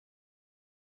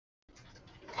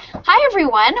Hi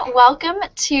everyone, welcome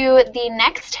to the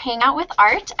next Hangout with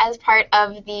Art as part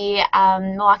of the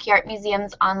Milwaukee Art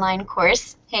Museum's online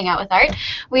course, Hangout with Art.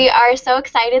 We are so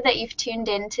excited that you've tuned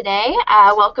in today.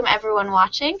 Welcome everyone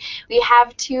watching. We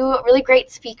have two really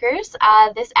great speakers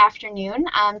this afternoon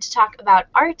to talk about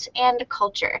art and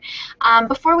culture.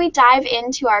 Before we dive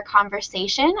into our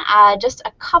conversation, just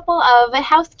a couple of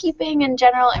housekeeping and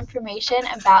general information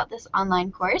about this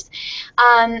online course.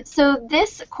 So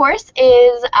this course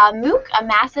is a MOOC, a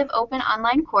massive open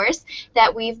online course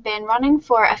that we've been running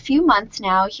for a few months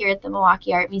now here at the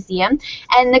Milwaukee Art Museum.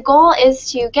 And the goal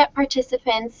is to get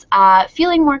participants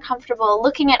feeling more comfortable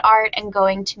looking at art and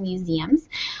going to museums.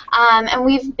 And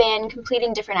we've been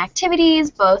completing different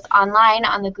activities, both online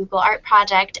on the Google Art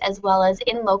Project as well as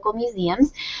in local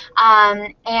museums.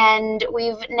 And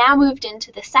we've now moved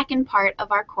into the second part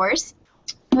of our course,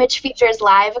 which features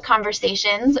live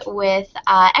conversations with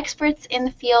experts in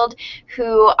the field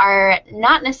who are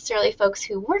not necessarily folks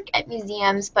who work at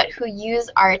museums, but who use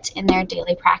art in their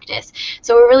daily practice.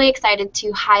 So we're really excited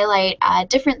to highlight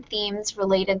different themes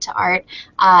related to art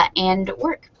and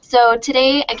work. So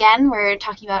today, again, we're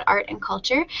talking about art and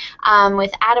culture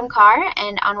with Adam Carr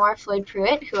and Anwar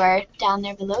Floyd-Pruitt, who are down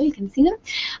there below. You can see them.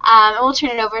 And we'll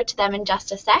turn it over to them in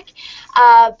just a sec.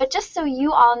 But just so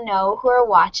you all know who are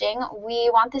watching, we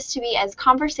want this to be as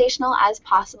conversational as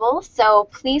possible. So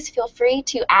please feel free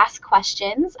to ask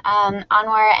questions.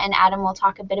 Anwar and Adam will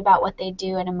talk a bit about what they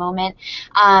do in a moment.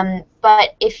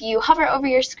 But if you hover over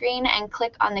your screen and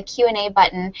click on the Q&A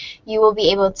button, you will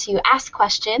be able to ask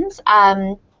questions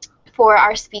for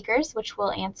our speakers, which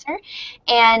we'll answer.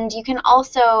 And you can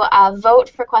also vote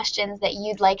for questions that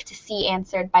you'd like to see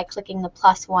answered by clicking the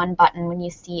 +1 button when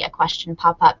you see a question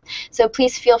pop up. So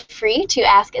please feel free to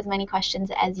ask as many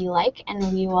questions as you like,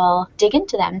 and we will dig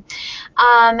into them.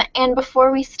 And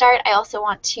before we start, I also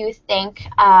want to thank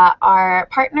our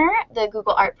partner, the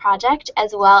Google Art Project,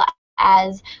 as well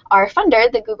as our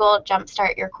funder, the Google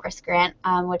Jumpstart Your Course Grant,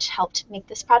 which helped make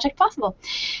this project possible.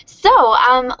 So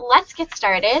let's get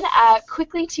started.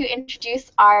 Quickly to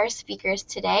introduce our speakers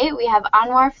today, we have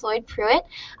Anwar Floyd-Pruitt,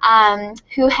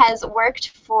 who has worked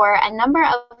for a number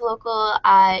of local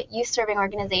youth-serving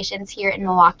organizations here in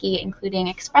Milwaukee, including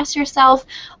Express Yourself,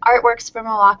 Artworks for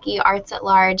Milwaukee, Arts at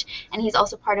Large, and he's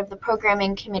also part of the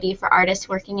programming committee for artists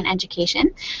working in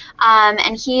education.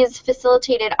 And he's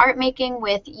facilitated art making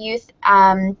with youth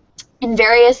in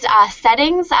various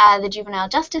settings, the Juvenile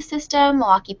Justice System,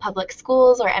 Milwaukee Public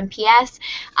Schools, or MPS,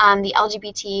 the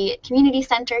LGBT Community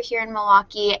Center here in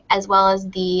Milwaukee, as well as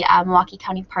the Milwaukee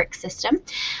County Park System.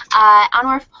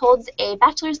 Anwar holds a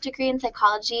bachelor's degree in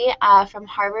psychology from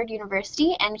Harvard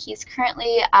University, and he's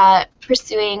currently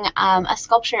pursuing a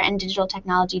sculpture and digital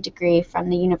technology degree from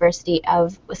the University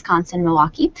of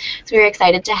Wisconsin-Milwaukee. So we're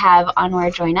excited to have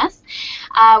Anwar join us.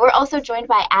 We're also joined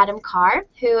by Adam Carr,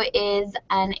 who is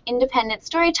an independent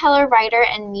storyteller, writer,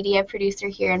 and media producer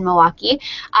here in Milwaukee.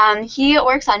 He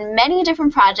works on many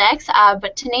different projects,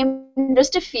 but to name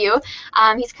just a few,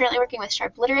 he's currently working with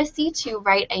Sharp Literacy to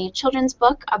write a children's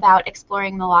book about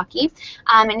exploring Milwaukee,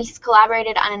 and he's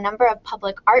collaborated on a number of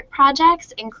public art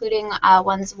projects, including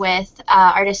ones with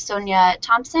artist Sonia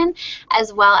Thompson,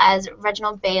 as well as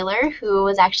Reginald Baylor, who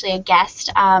was actually a guest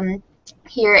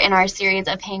here in our series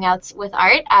of Hangouts with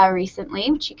Art recently,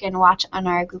 which you can watch on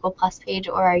our Google Plus page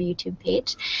or our YouTube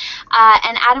page.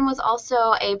 And Adam was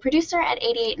also a producer at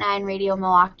 88.9 Radio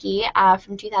Milwaukee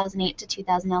from 2008 to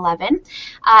 2011.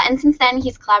 And since then,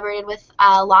 he's collaborated with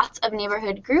lots of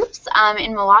neighborhood groups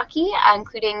in Milwaukee,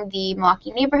 including the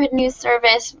Milwaukee Neighborhood News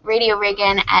Service, Radio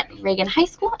Reagan at Reagan High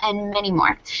School, and many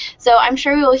more. So I'm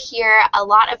sure we will hear a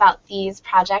lot about these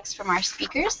projects from our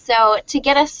speakers. So to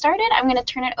get us started, I'm going to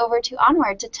turn it over to Anwar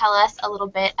to tell us a little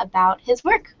bit about his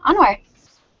work. Anwar.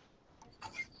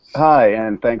 Hi,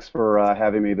 and thanks for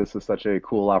having me. This is such a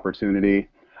cool opportunity.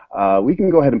 We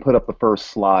can go ahead and put up the first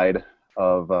slide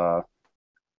of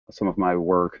some of my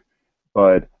work,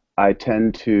 but I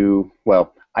tend to,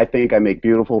 well, I think I make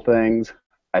beautiful things,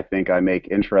 I think I make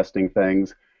interesting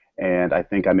things, and I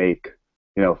think I make,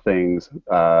 things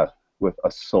with a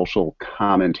social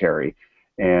commentary.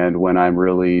 And when I'm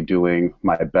really doing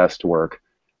my best work,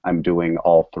 I'm doing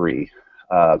all three.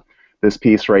 This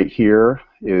piece right here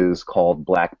is called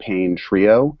Black Pain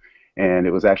Trio, and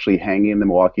it was actually hanging in the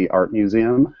Milwaukee Art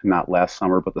Museum, not last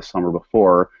summer, but the summer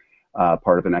before,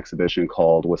 part of an exhibition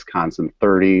called Wisconsin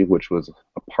 30, which was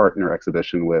a partner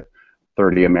exhibition with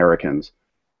 30 Americans.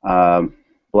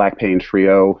 Black Pain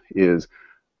Trio is,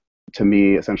 to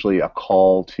me, essentially a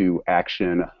call to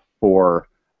action for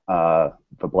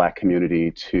the Black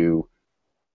community to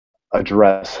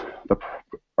address the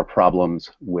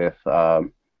problems with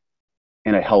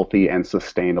in a healthy and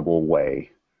sustainable way.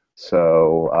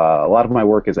 So a lot of my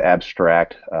work is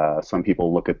abstract. Some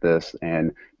people look at this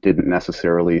and didn't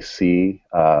necessarily see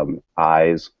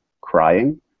eyes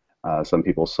crying. Some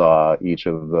people saw each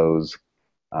of those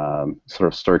sort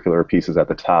of circular pieces at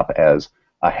the top as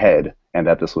a head, and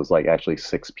that this was like actually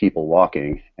six people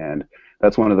walking. And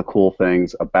that's one of the cool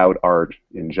things about art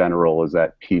in general, is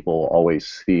that people always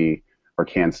see or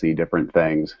can see different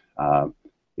things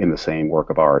in the same work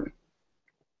of art.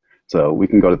 So we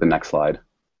can go to the next slide.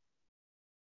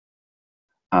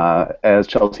 As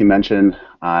Chelsea mentioned,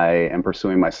 I am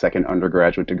pursuing my second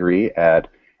undergraduate degree at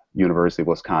University of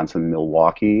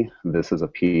Wisconsin-Milwaukee. This is a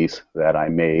piece that I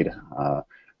made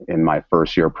in my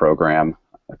first year program,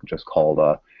 just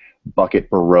called Bucket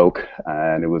Baroque,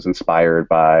 and it was inspired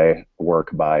by work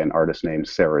by an artist named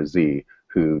Sarah Z,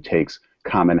 who takes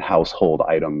common household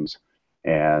items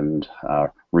and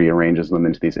rearranges them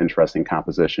into these interesting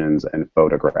compositions and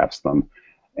photographs them.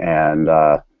 And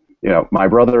you know, my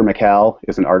brother Mikal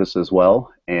is an artist as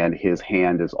well, and his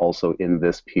hand is also in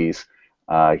this piece.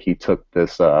 He took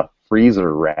this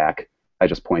freezer rack, I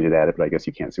just pointed at it, but I guess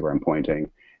you can't see where I'm pointing,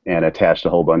 and attached a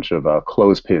whole bunch of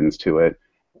clothespins to it,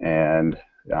 and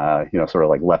you know, sort of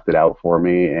like left it out for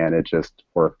me, and it just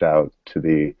worked out to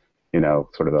be, you know,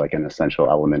 sort of like an essential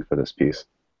element for this piece.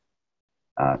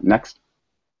 Next.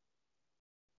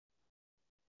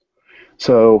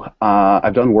 So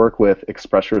I've done work with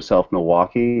Express Yourself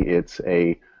Milwaukee. It's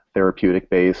a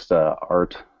therapeutic-based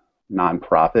art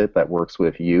nonprofit that works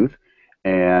with youth.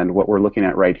 And what we're looking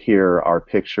at right here are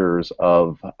pictures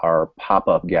of our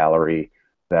pop-up gallery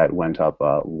that went up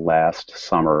last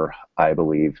summer, I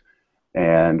believe.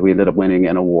 And we ended up winning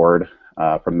an award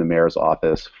from the mayor's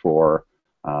office for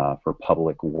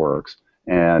public works.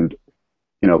 And,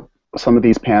 you know, some of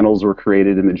these panels were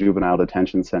created in the Juvenile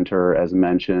Detention Center, as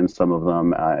mentioned, some of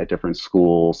them at different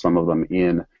schools, some of them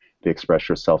in the Express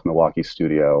Yourself Milwaukee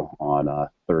studio on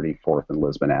 34th and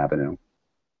Lisbon Avenue.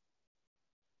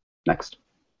 Next.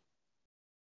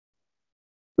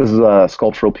 This is a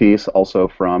sculptural piece also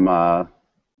from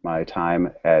my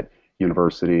time at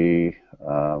University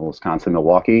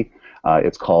Wisconsin-Milwaukee.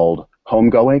 It's called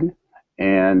Homegoing,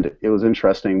 and it was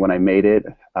interesting. When I made it,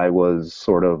 I was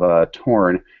sort of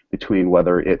torn between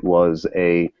whether it was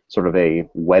a sort of a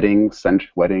wedding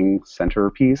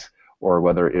centerpiece or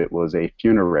whether it was a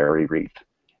funerary wreath.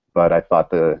 But I thought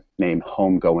the name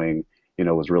Homegoing, you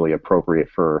know, was really appropriate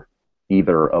for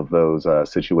either of those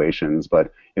situations.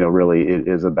 But, you know, really it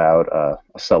is about a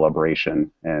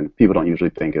celebration, and people don't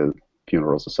usually think of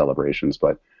funerals as celebrations,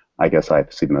 but I guess I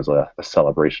see them as a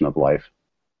celebration of life.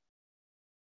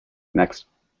 Next.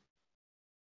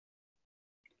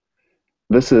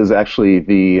 This is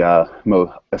actually a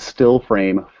still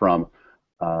frame from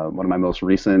one of my most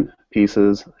recent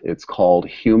pieces. It's called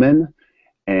Human,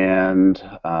 and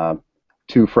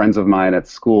two friends of mine at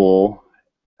school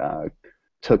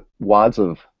took wads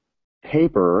of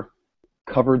paper,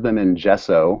 covered them in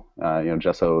gesso. You know,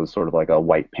 gesso is sort of like a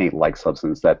white paint-like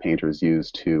substance that painters use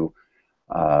to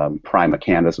prime a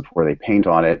canvas before they paint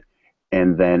on it,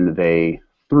 and then they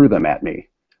threw them at me.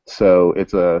 So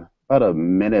it's about a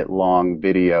minute-long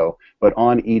video, but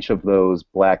on each of those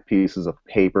black pieces of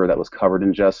paper that was covered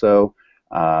in gesso,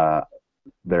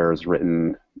 there's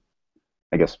written,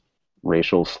 I guess,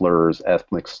 racial slurs,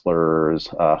 ethnic slurs,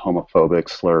 homophobic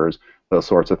slurs, those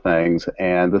sorts of things.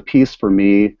 And the piece for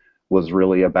me was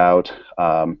really about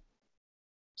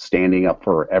standing up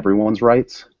for everyone's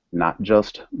rights, not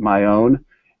just my own.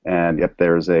 And yep,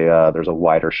 there's a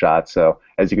wider shot. So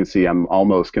as you can see, I'm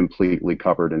almost completely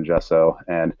covered in gesso,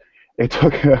 and it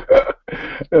took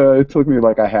it took me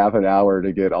like a half an hour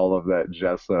to get all of that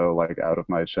gesso like out of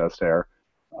my chest hair.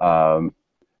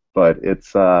 But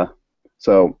it's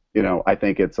so, you know, I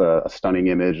think it's a stunning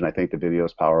image, and I think the video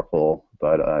is powerful,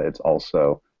 but it's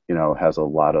also, you know, has a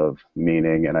lot of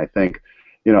meaning. And I think,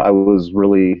 you know, I was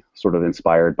really sort of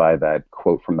inspired by that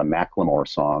quote from the Macklemore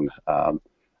song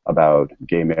about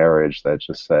gay marriage that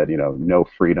just said, you know, no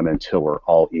freedom until we're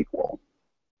all equal.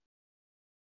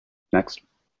 Next.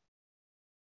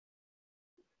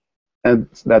 And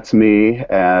that's me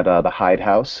at the Hyde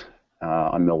House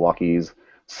on Milwaukee's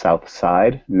south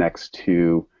side, next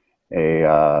to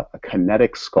a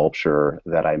kinetic sculpture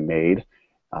that I made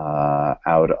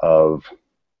out of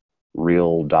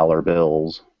real dollar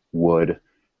bills, wood,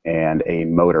 and a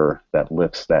motor that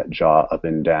lifts that jaw up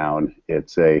and down.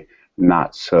 It's a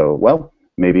not so, well,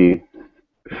 maybe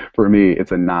for me,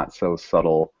 it's a not so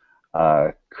subtle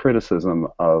criticism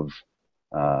of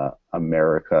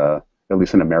America, at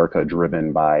least in America,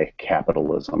 driven by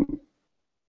capitalism.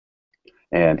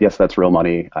 And yes, that's real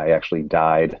money. I actually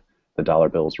died the dollar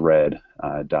bills red,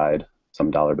 dyed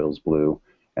some dollar bills blue,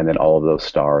 and then all of those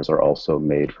stars are also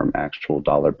made from actual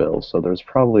dollar bills. So there's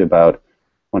probably about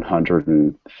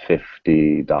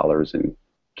 $150 in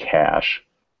cash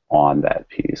on that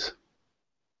piece.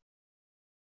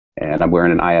 And I'm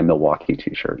wearing an I Am Milwaukee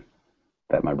t-shirt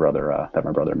that my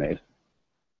brother made.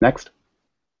 Next.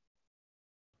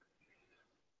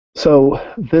 So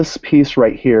this piece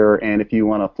right here, and if you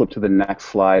want to flip to the next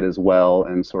slide as well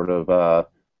and sort of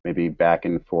maybe back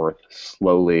and forth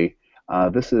slowly,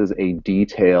 this is a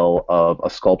detail of a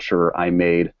sculpture I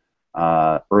made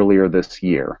earlier this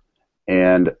year.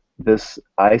 And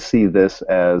I see this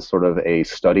as sort of a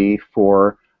study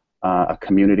for a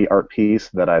community art piece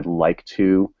that I'd like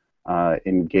to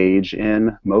engage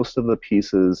in. Most of the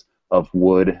pieces of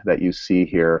wood that you see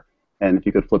here, and if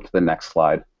you could flip to the next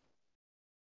slide,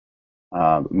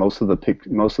 most of the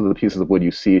pieces of wood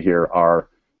you see here are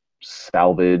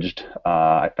salvaged.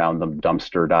 I found them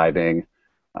dumpster diving.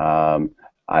 I'll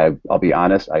be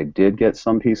honest, I did get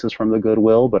some pieces from the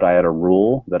Goodwill, but I had a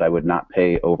rule that I would not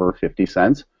pay over 50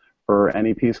 cents for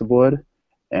any piece of wood.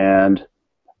 And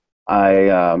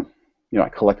I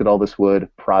collected all this wood,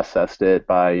 processed it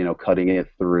by, cutting it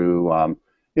through,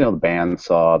 the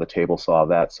bandsaw, the table saw,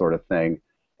 that sort of thing.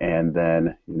 And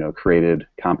then, created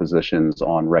compositions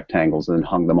on rectangles and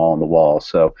hung them all on the wall.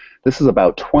 So this is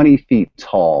about 20 feet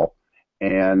tall.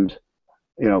 And,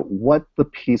 what the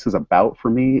piece is about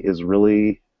for me is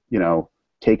really,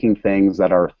 taking things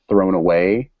that are thrown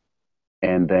away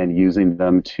and then using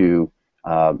them to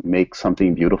make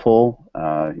something beautiful,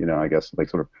 I guess like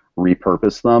sort of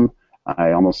repurpose them.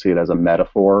 I almost see it as a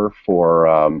metaphor for,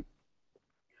 I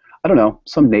don't know,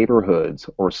 some neighborhoods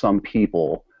or some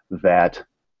people that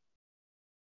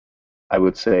I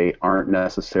would say aren't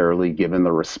necessarily given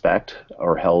the respect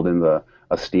or held in the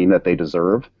esteem that they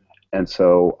deserve. And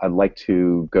so I'd like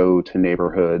to go to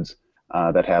neighborhoods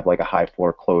that have like a high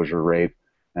foreclosure rate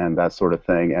and that sort of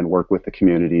thing, and work with the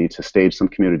community to stage some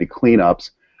community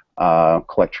cleanups,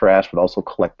 collect trash, but also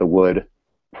collect the wood,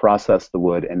 process the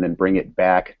wood, and then bring it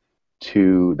back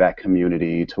to that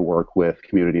community to work with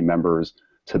community members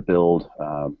to build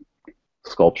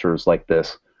sculptures like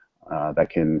this that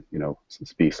can,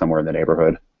 be somewhere in the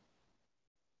neighborhood.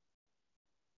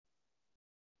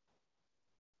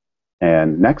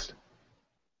 And next.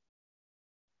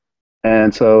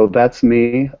 And so that's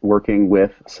me working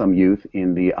with some youth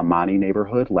in the Amani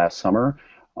neighborhood last summer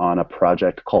on a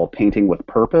project called Painting with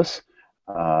Purpose.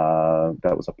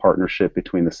 That was a partnership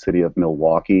between the city of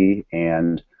Milwaukee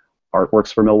and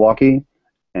Artworks for Milwaukee.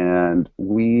 And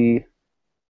we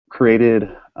created,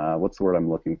 what's the word I'm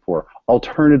looking for?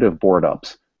 Alternative board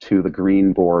ups to the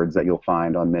green boards that you'll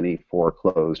find on many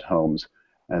foreclosed homes.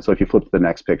 And so if you flip to the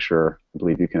next picture, I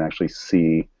believe you can actually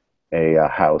see a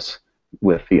house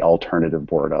with the alternative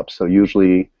board up. So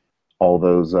usually all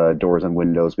those doors and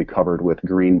windows we covered with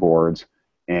green boards,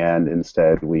 and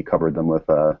instead we covered them with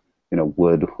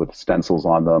wood with stencils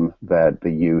on them that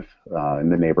the youth in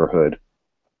the neighborhood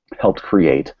helped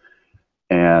create.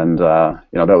 And that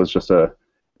was just a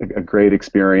great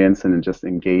experience, and just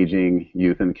engaging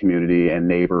youth in the community and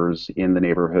neighbors in the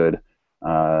neighborhood.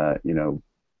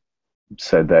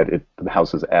 Said that the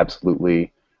houses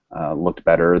absolutely looked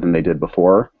better than they did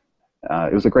before.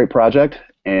 It was a great project,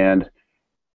 and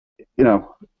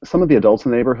some of the adults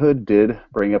in the neighborhood did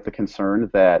bring up the concern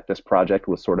that this project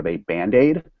was sort of a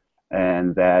Band-Aid,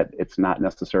 and that it's not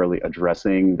necessarily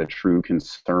addressing the true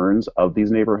concerns of these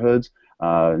neighborhoods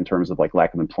in terms of like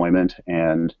lack of employment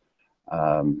and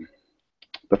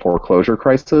the foreclosure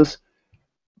crisis.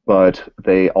 But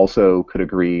they also could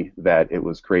agree that it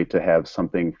was great to have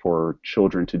something for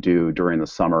children to do during the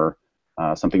summer,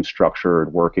 something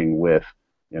structured, working with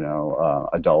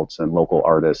adults and local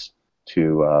artists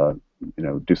to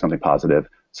do something positive.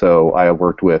 So I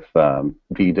worked with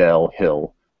Vidal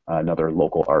Hill, another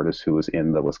local artist who was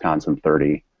in the Wisconsin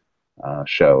 30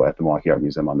 show at the Milwaukee Art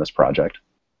Museum on this project.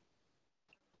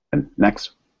 And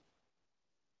next.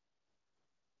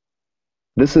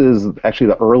 This is actually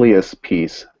the earliest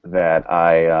piece that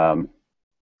I,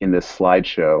 in this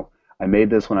slideshow. I made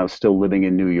this when I was still living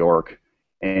in New York.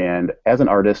 And as an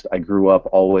artist, I grew up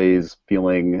always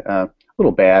feeling a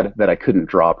little bad that I couldn't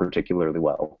draw particularly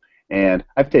well. And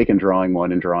I've taken drawing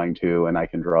 1 and drawing 2, and I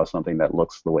can draw something that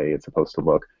looks the way it's supposed to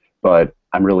look. But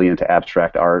I'm really into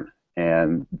abstract art,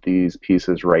 and these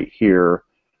pieces right here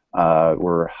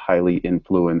were highly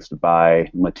influenced by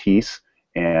Matisse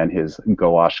and his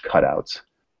gouache cutouts.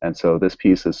 And so this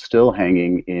piece is still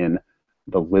hanging in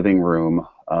the living room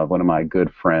of one of my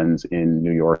good friends in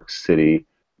New York City,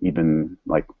 even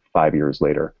like 5 years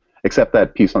later. except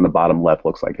that piece on the bottom left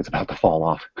looks like it's about to fall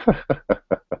off.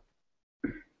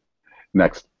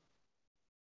 Next.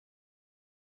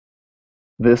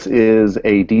 This is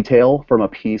a detail from a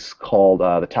piece called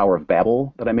The Tower of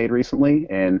Babel that I made recently.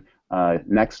 And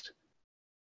next,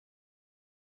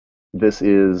 this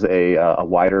is a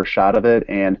wider shot of it.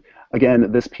 And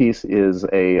again, this piece is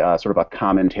a sort of a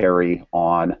commentary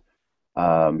on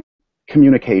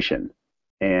communication,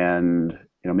 and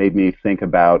made me think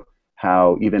about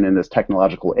how even in this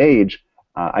technological age,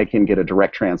 I can get a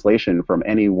direct translation from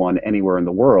anyone anywhere in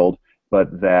the world,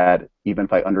 but that even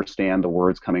if I understand the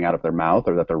words coming out of their mouth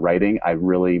or that they're writing, I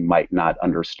really might not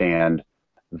understand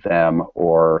them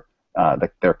or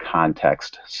their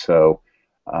context. So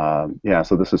yeah,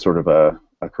 so this is sort of a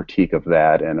critique of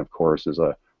that, and of course is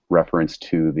a reference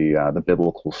to the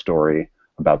biblical story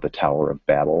about the Tower of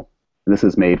Babel. And this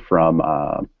is made from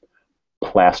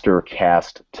plaster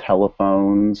cast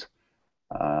telephones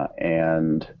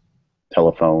and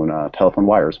telephone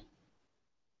wires.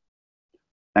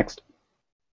 Next.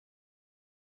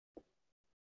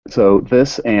 So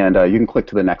this, and you can click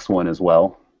to the next one as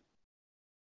well.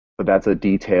 But that's a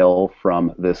detail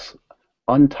from this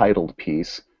untitled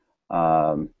piece,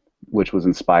 which was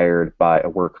inspired by a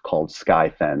work called Sky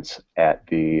Fence at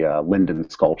the Linden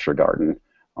Sculpture Garden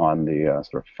on the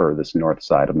sort of furthest north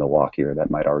side of Milwaukee, or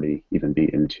that might already even be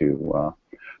into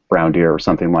Brown Deer or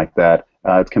something like that.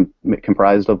 It's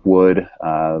comprised of wood.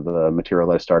 The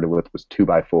material I started with was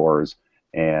 2x4s,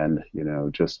 and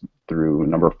just through a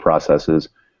number of processes,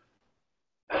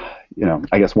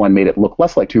 I guess one made it look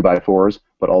less like 2x4s,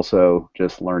 but also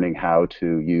just learning how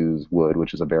to use wood,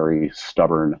 which is a very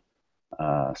stubborn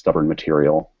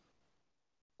material.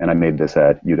 And I made this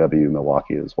at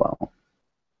UW-Milwaukee as well.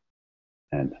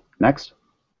 And next.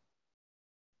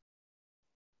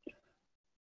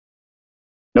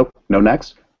 Nope, no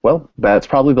next. Well, that's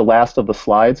probably the last of the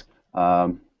slides.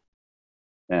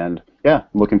 And yeah,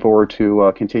 looking forward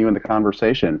to continuing the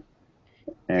conversation.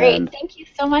 Great, thank you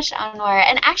so much, Anwar.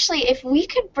 And actually, if we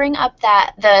could bring up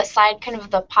the slide, kind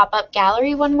of the pop-up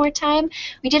gallery one more time.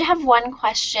 We did have one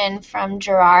question from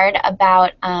Gerard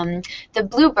about the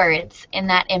bluebirds in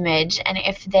that image, and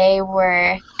if they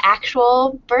were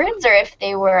actual birds or if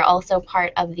they were also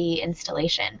part of the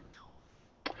installation.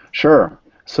 Sure.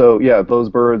 So yeah, those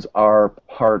birds are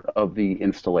part of the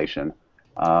installation.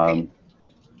 I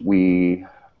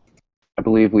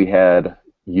believe we had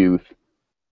youth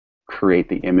create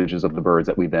the images of the birds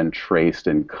that we then traced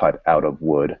and cut out of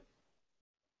wood.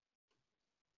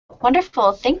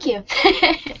 Wonderful, thank you.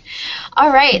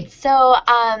 All right, so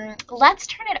let's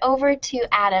turn it over to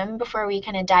Adam before we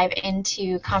kind of dive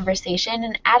into conversation.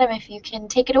 And Adam, if you can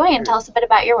take it away and tell us a bit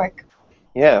about your work.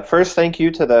 Yeah, first, thank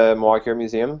you to the Milwaukee Art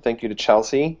Museum. Thank you to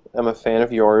Chelsea. I'm a fan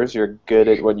of yours. You're good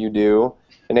at what you do.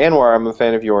 And Anwar, I'm a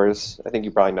fan of yours. I think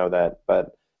you probably know that,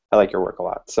 but I like your work a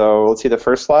lot. So let's see the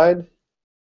first slide.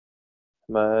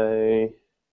 Can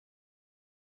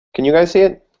you guys see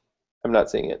it? I'm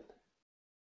not seeing it.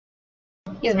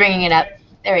 He's bringing it up.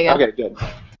 There we go. Okay, good.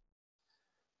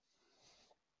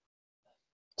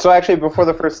 So actually, before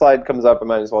the first slide comes up, I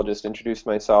might as well just introduce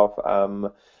myself.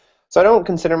 So I don't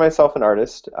consider myself an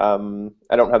artist. I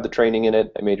don't have the training in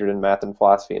it. I majored in math and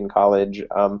philosophy in college.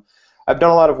 I've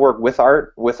done a lot of work with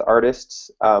art, with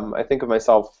artists. I think of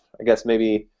myself, I guess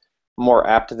maybe more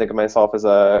apt to think of myself as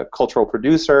a cultural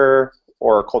producer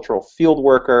or a cultural field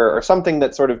worker or something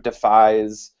that sort of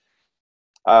defies,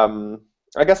 I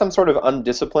guess I'm sort of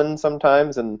undisciplined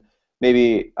sometimes and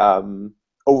maybe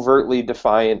overtly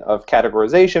defiant of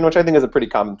categorization, which I think is a pretty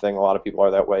common thing. A lot of people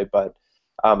are that way, but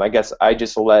I guess I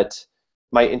just let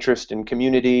my interest in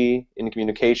community, in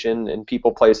communication, in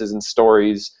people, places, and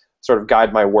stories sort of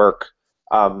guide my work,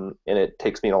 and it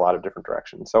takes me in a lot of different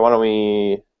directions. So why don't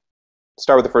we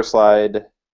start with the first slide.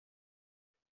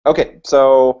 Okay,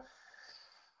 so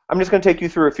I'm just going to take you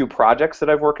through a few projects that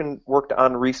I've worked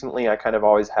on recently. I kind of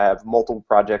always have multiple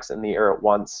projects in the air at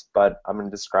once, but I'm going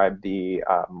to describe the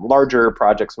larger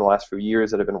projects in the last few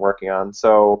years that I've been working on.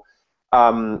 So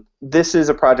this is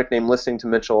a project named Listening to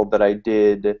Mitchell that I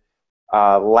did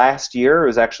last year. It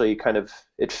was actually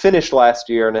it finished last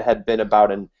year, and it had been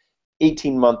about an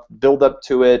 18-month build-up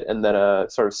to it, and then a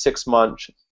sort of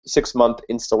six-month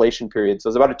installation period. So it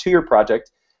was about a 2-year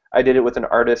project. I did it with an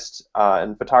artist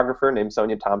and photographer named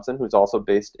Sonia Thompson, who's also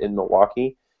based in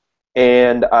Milwaukee.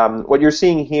 And what you're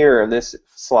seeing here in this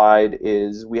slide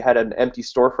is we had an empty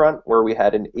storefront where we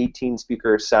had an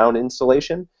 18-speaker sound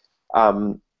installation.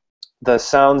 The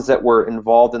sounds that were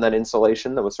involved in that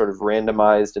installation that was sort of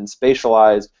randomized and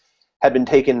spatialized had been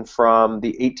taken from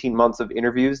the 18 months of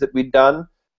interviews that we'd done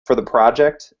for the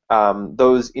project.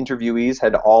 Those interviewees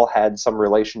had all had some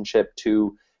relationship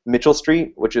to Mitchell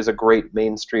Street, which is a great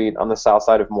main street on the south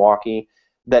side of Milwaukee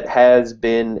that has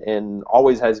been and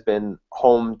always has been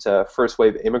home to first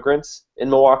wave immigrants in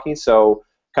Milwaukee. So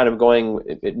kind of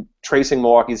tracing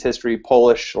Milwaukee's history,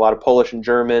 Polish, a lot of Polish and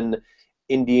German,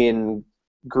 Indian,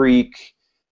 Greek,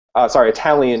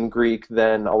 Italian, Greek,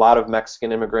 then a lot of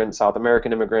Mexican immigrants, South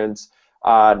American immigrants,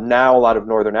 now a lot of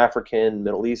Northern African,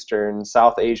 Middle Eastern,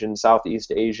 South Asian,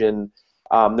 Southeast Asian.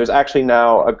 There's actually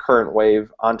now a current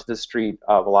wave onto the street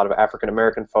of a lot of African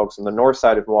American folks on the north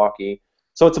side of Milwaukee.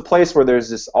 So it's a place where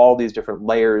there's all these different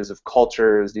layers of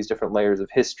cultures, these different layers of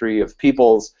history, of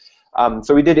peoples.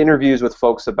 So we did interviews with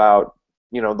folks about,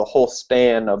 the whole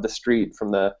span of the street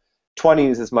from the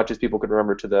 20s as much as people could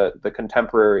remember to the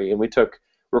contemporary. And we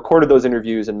recorded those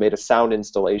interviews and made a sound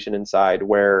installation inside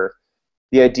where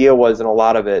the idea was, in a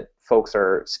lot of it, folks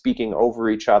are speaking over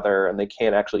each other and they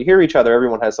can't actually hear each other.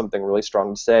 Everyone has something really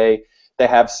strong to say. They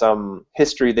have some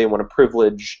history they want to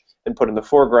privilege and put in the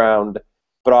foreground,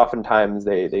 but oftentimes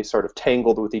they sort of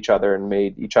tangled with each other and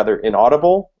made each other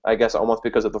inaudible, I guess almost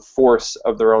because of the force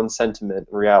of their own sentiment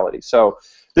and reality. So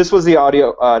this was an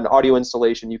audio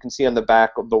installation. You can see on the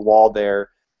back of the wall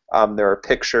there are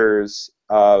pictures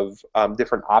of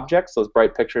different objects, those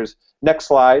bright pictures. Next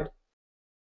slide.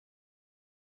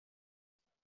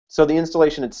 So the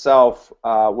installation itself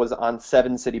was on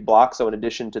 7 city blocks. So in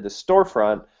addition to the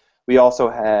storefront, we also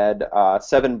had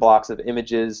 7 blocks of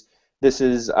images. This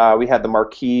is, we had the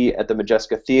marquee at the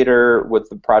Majeska Theater with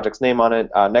the project's name on it.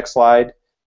 Next slide.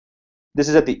 This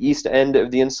is at the east end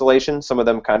of the installation. Some of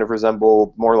them kind of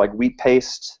resemble more like wheat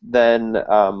paste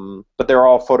but they're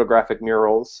all photographic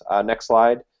murals. Next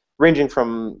slide. Ranging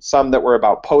from some that were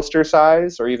about poster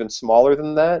size or even smaller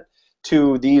than that,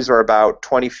 to these are about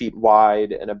 20 feet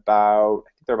wide and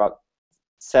they're about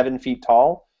 7 feet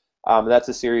tall. That's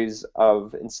a series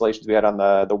of installations we had on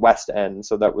the west end.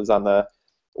 So that was on the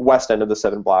west end of the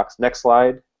 7 blocks. Next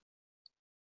slide.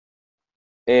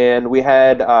 And we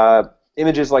had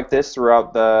images like this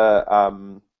throughout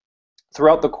the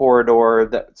corridor.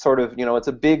 That sort of, it's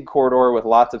a big corridor with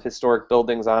lots of historic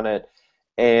buildings on it,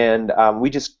 and we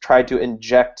just tried to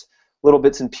inject little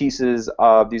bits and pieces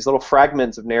of these little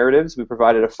fragments of narratives. We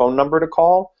provided a phone number to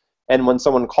call, and when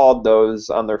someone called those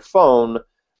on their phone,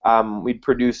 we'd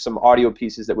produce some audio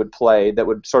pieces that would play that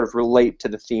would sort of relate to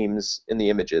the themes in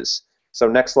the images. So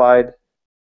next slide.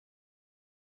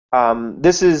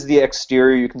 This is the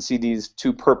exterior. You can see these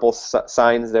 2 purple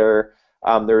signs there.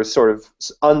 There's sort of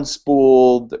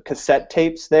unspooled cassette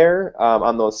tapes there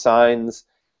on those signs,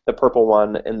 the purple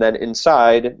one, and then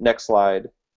inside, next slide,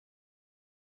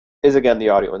 is again the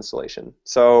audio installation.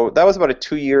 So that was about a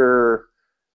 2-year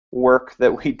work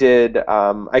that we did.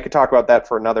 I could talk about that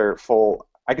for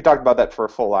a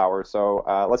full hour.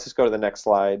 So let's just go to the next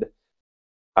slide.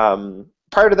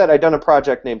 Prior to that, I'd done a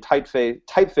project named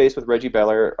Typeface with Reggie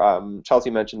Beller. Chelsea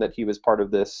mentioned that he was part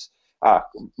of this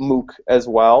MOOC as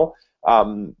well.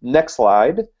 Next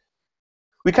slide.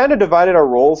 We kind of divided our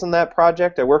roles in that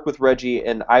project. I worked with Reggie,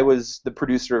 and I was the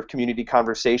producer of community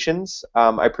conversations.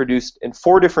 I produced in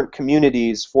 4 different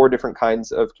communities, 4 different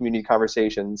kinds of community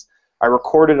conversations. I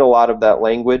recorded a lot of that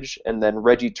language, and then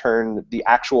Reggie turned the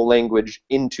actual language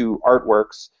into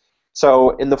artworks.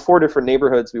 So in the 4 different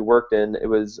neighborhoods we worked in, it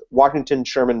was Washington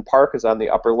Sherman Park is on the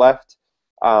upper left,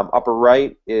 upper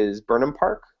right is Burnham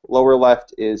Park, lower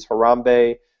left is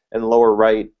Harambe, and lower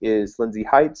right is Lindsay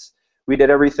Heights. We did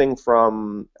everything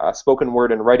from spoken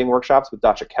word and writing workshops with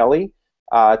Dasha Kelly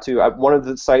to one of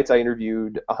the sites I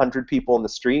interviewed 100 people in the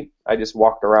street. I just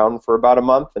walked around for about a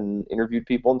month and interviewed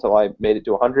people until I made it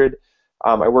to 100.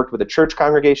 I worked with a church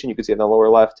congregation, you can see on the lower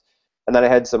left, and then I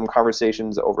had some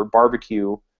conversations over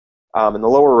barbecue in the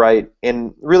lower right.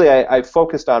 And really I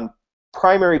focused on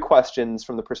primary questions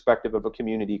from the perspective of a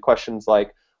community, questions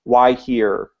like, why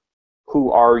here?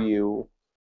 Who are you?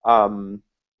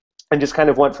 And just kind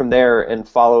of went from there and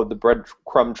followed the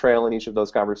breadcrumb trail in each of those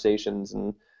conversations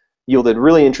and yielded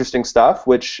really interesting stuff,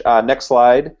 which, next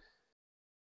slide,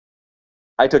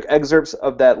 I took excerpts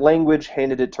of that language,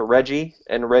 handed it to Reggie,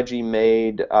 and Reggie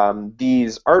made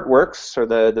these artworks, or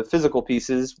the physical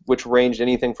pieces, which ranged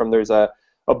anything from there's a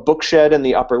bookshed in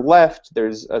the upper left,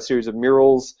 there's a series of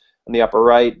murals in the upper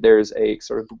right, there's a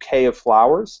sort of bouquet of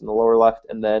flowers in the lower left,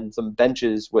 and then some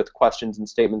benches with questions and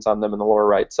statements on them in the lower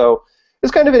right. So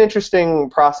it's kind of an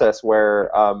interesting process where,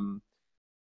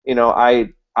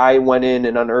 I went in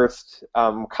and unearthed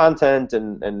content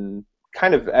and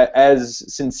kind of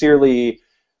as sincerely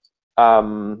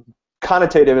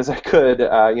connotative as I could,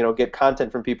 get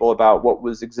content from people about what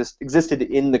was existed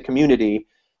in the community,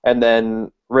 and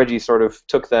then Reggie sort of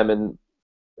took them and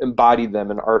embodied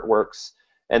them in artworks,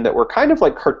 and that were kind of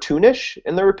like cartoonish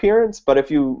in their appearance, but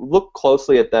if you look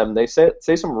closely at them, they say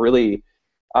some really,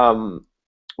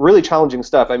 really challenging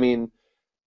stuff. I mean,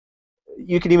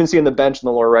 you can even see in the bench in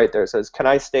the lower right there, it says, "Can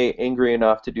I stay angry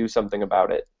enough to do something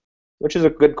about it?" Which is a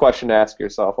good question to ask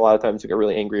yourself. A lot of times you get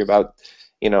really angry about,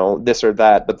 this or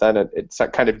that, but then it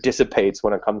kind of dissipates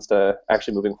when it comes to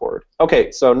actually moving forward.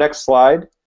 Okay, so next slide.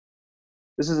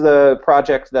 This is the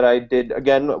project that I did,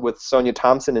 again, with Sonia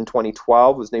Thompson in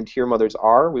 2012. It was named Here Mothers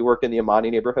Are. We worked in the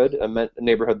Amani neighborhood, a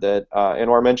neighborhood that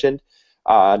Anwar mentioned.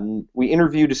 We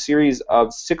interviewed a series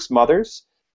of 6 mothers,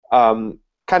 kind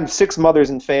of 6 mothers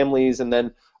and families, and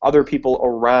then other people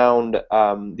around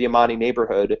the Amani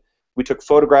neighborhood. We took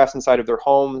photographs inside of their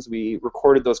homes. We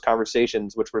recorded those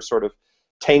conversations, which were sort of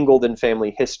tangled in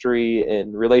family history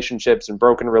and relationships and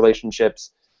broken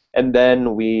relationships. And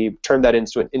then we turned that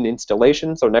into an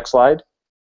installation. So next slide.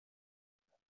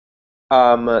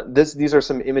 These are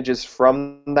some images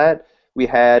from that. We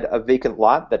had a vacant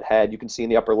lot that had, you can see in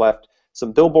the upper left,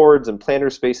 some billboards and planter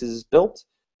spaces built.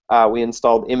 We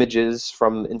installed images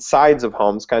from insides of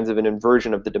homes, kinds of an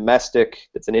inversion of the domestic,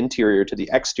 that's an interior, to the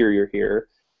exterior here.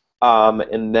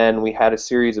 And then we had a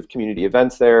series of community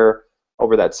events there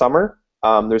over that summer.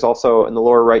 There's also, in the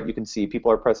lower right, you can see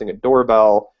people are pressing a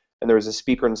doorbell, and there was a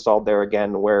speaker installed there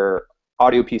again where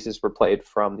audio pieces were played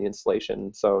from the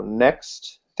installation. So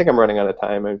next, I think I'm running out of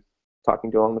time. I'm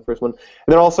talking too long on the first one. And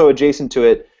then also adjacent to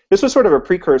it, this was sort of a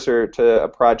precursor to a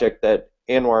project that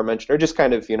Anwar mentioned, or just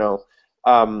kind of,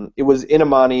 it was in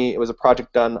Amani. It was a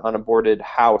project done on a boarded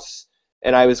house,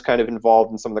 and I was kind of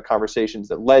involved in some of the conversations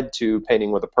that led to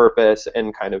Painting with a Purpose,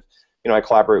 and kind of, I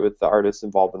collaborate with the artists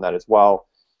involved in that as well.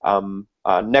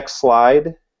 Next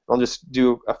slide. I'll just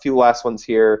do a few last ones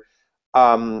here.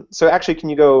 So actually, can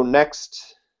you go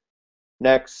next,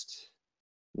 next,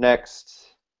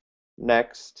 next,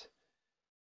 next?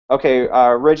 Okay,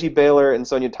 Reggie Baylor and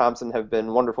Sonia Thompson have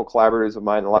been wonderful collaborators of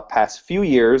mine in the past few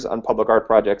years on public art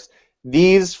projects.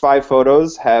 These 5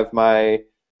 photos have my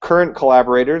current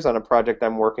collaborators on a project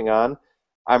I'm working on.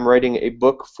 I'm writing a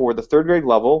book for the 3rd grade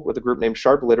level with a group named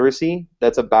Sharp Literacy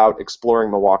that's about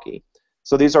exploring Milwaukee.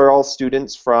 So these are all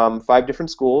students from 5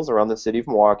 different schools around the city of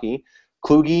Milwaukee: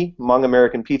 Kluge, Hmong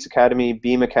American Peace Academy,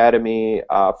 Beam Academy,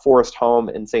 Forest Home,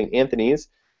 and St. Anthony's.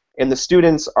 And the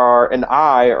students and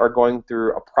I are going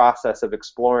through a process of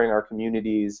exploring our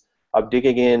communities, of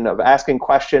digging in, of asking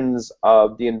questions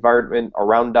of the environment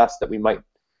around us that we might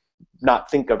not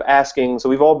think of asking. So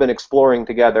we've all been exploring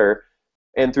together.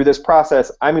 And through this process,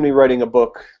 I'm going to be writing a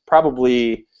book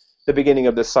probably the beginning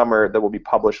of this summer that will be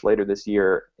published later this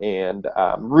year. And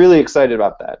I'm really excited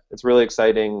about that. It's really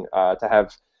exciting to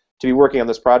be working on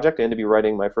this project and to be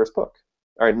writing my first book.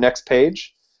 All right, next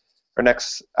page. Or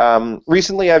next.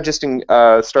 Recently, I've just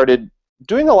started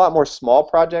doing a lot more small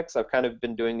projects. I've kind of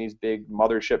been doing these big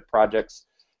mothership projects,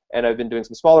 and I've been doing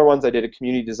some smaller ones. I did a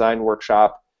community design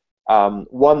workshop,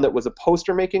 one that was a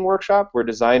poster making workshop where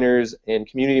designers and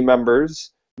community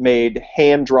members made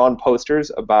hand-drawn posters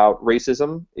about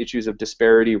racism, issues of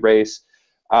disparity, race,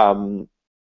 and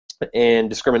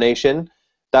discrimination.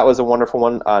 That was a wonderful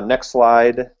one. Next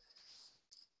slide.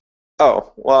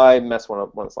 Oh, well, I messed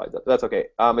one slide up. That's okay.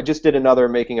 I just did another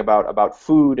making about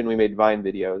food, and we made Vine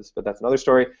videos, but that's another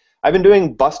story. I've been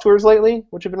doing bus tours lately,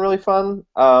 which have been really fun.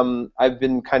 I've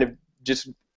been kind of just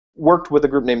worked with a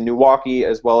group named Milwaukee,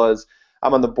 as well as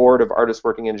I'm on the board of Artists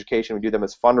Working in Education. We do them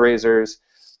as fundraisers.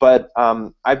 But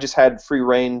I've just had free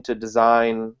reign to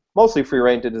design, mostly free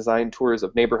reign to design tours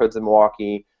of neighborhoods in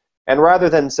Milwaukee. And rather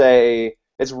than say,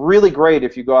 it's really great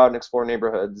if you go out and explore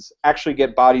neighborhoods, actually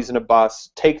get bodies in a bus,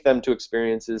 take them to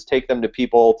experiences, take them to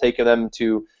people,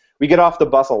 we get off the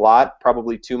bus a lot,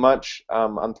 probably too much.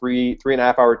 On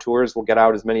 3.5 hour tours, we'll get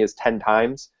out as many as 10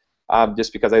 times,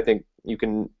 just because I think you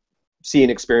can see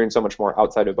and experience so much more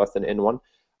outside of a bus than in one.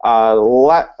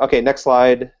 Okay, next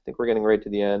slide. I think we're getting right to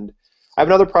the end. I have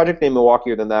another project named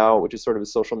Milwaukeeer Than Thou, which is sort of a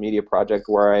social media project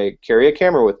where I carry a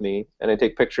camera with me and I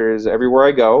take pictures everywhere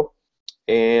I go,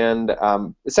 and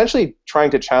essentially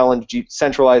trying to challenge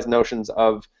centralized notions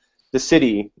of the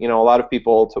city. A lot of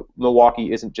people,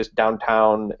 Milwaukee isn't just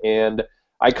downtown and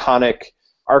iconic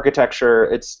architecture.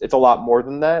 It's a lot more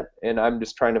than that, and I'm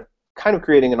just trying to kind of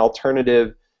creating an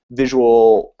alternative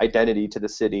visual identity to the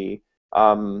city,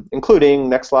 including,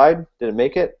 next slide, did it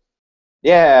make it?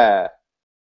 Yeah.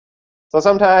 So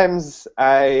sometimes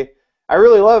I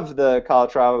really love the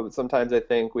Calatrava, but sometimes I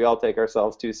think we all take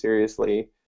ourselves too seriously.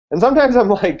 And sometimes I'm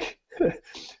like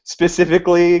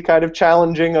specifically kind of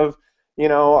challenging of,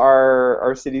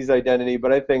 our city's identity,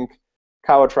 but I think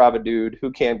Calatrava, dude,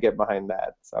 who can't get behind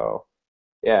that? So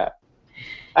Yeah.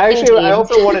 I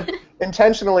also wanted,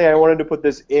 intentionally, I wanted to put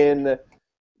this in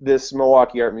this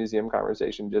Milwaukee Art Museum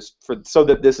conversation so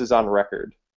that this is on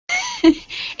record.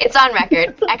 It's on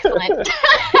record. Excellent.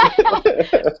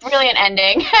 Brilliant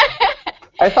ending.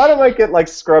 I thought it might get like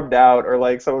scrubbed out, or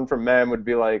like someone from MEM would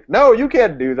be like, "No, you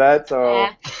can't do that." So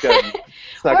good.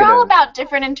 We're all about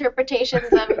different interpretations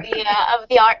of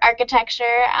the architecture.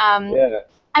 Yeah.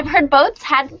 I've heard boats,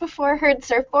 hadn't before heard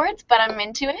surfboards, but I'm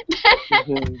into it.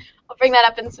 Mm-hmm. I'll bring that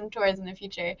up in some tours in the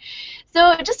future.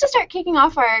 So just to start kicking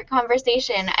off our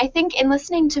conversation, I think in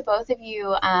listening to both of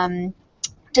you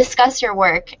discuss your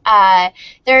work,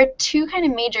 there are two kind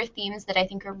of major themes that I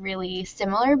think are really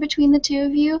similar between the two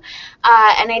of you,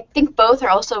 and I think both are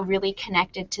also really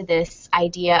connected to this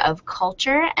idea of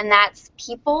culture, and that's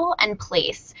people and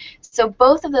place. So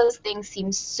both of those things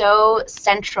seem so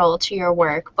central to your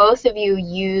work. Both of you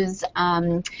use,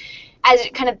 as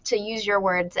kind of to use your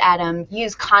words, Adam,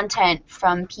 use content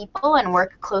from people and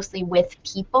work closely with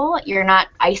people. You're not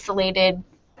isolated,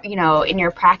 you know, in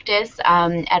your practice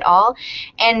at all.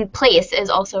 And place is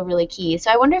also really key.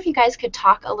 So I wonder if you guys could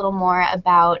talk a little more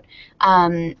about,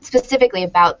 specifically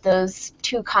about those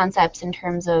two concepts in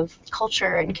terms of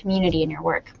culture and community in your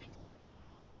work.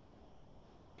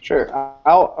 Sure.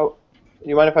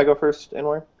 You mind if I go first,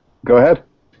 Anwar? Go ahead.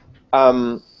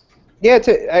 Yeah,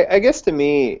 I guess to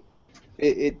me,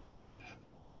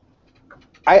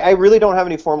 I really don't have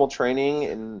any formal training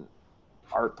in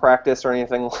art practice or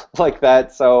anything like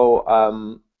that, so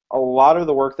a lot of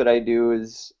the work that I do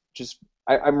is just,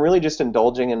 I'm really just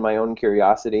indulging in my own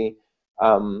curiosity.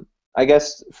 I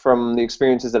guess from the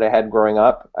experiences that I had growing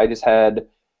up, I just had,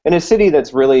 in a city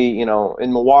that's really, you know,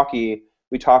 in Milwaukee,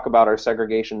 we talk about our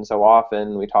segregation so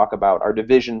often, we talk about our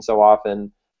division so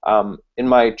often. In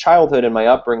my childhood and my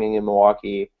upbringing in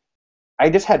Milwaukee, I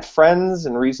just had friends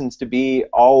and reasons to be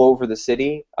all over the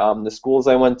city. The schools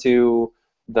I went to,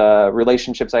 the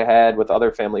relationships I had with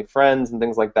other family friends and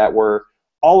things like that were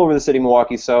all over the city of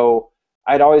Milwaukee. So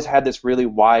I'd always had this really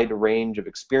wide range of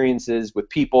experiences with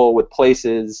people, with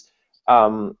places.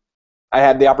 I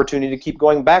had the opportunity to keep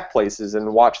going back places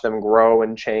and watch them grow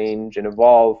and change and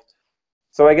evolve.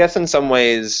 So I guess in some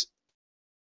ways,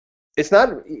 it's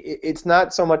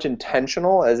not so much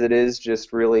intentional as it is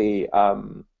just really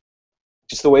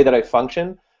just the way that I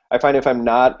function. I find if I'm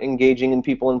not engaging in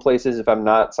people and places, if I'm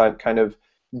not kind of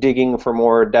digging for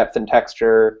more depth and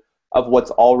texture of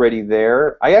what's already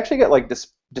there, I actually get like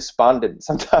despondent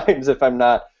sometimes if I'm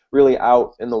not really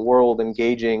out in the world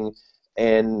engaging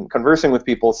and conversing with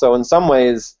people. So in some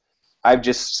ways, I've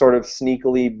just sort of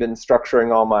sneakily been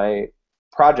structuring all my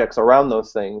projects around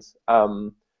those things.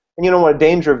 And you know what, a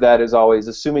danger of that is always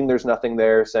assuming there's nothing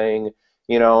there, saying,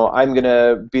 you know, I'm going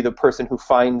to be the person who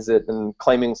finds it and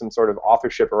claiming some sort of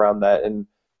authorship around that. And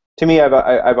to me,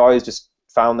 I've always just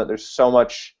found that there's so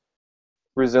much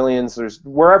resilience. There's,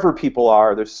 wherever people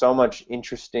are, there's so much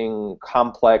interesting,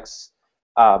 complex,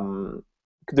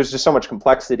 there's just so much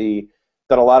complexity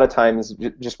that a lot of times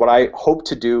just what I hope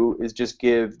to do is just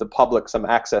give the public some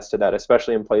access to that,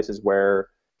 especially in places where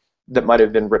that might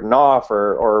have been written off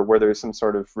or where there's some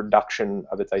sort of reduction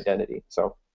of its identity.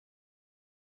 So.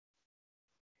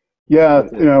 Yeah,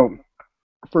 you know,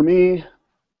 for me,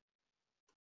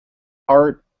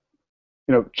 art,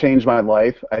 you know, changed my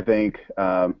life. I think,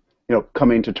 you know,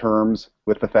 coming to terms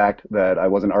with the fact that I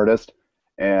was an artist,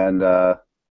 and I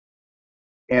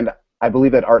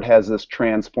believe that art has this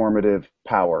transformative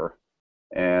power.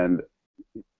 And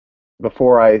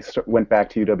before I went back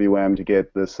to UWM to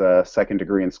get this second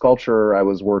degree in sculpture, I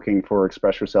was working for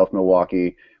Express Yourself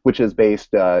Milwaukee, which is based,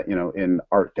 you know, in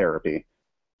art therapy.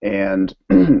 And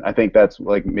I think that's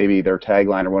like maybe their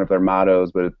tagline or one of their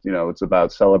mottos, but you know, it's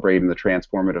about celebrating the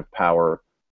transformative power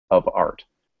of art.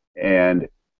 And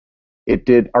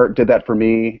art did that for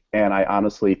me, and I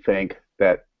honestly think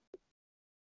that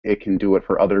it can do it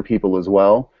for other people as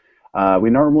well.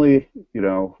 We normally, you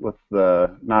know, with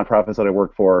the nonprofits that I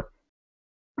work for,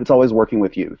 it's always working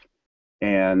with youth,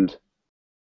 and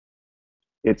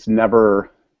it's never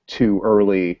too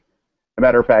early. As a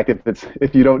matter of fact,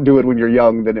 if you don't do it when you're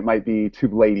young, then it might be too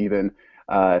late even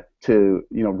to,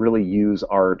 you know, really use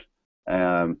art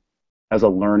as a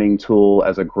learning tool,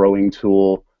 as a growing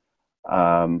tool.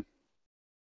 You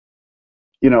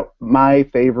know, my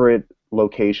favorite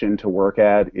location to work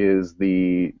at is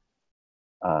the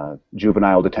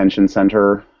Juvenile Detention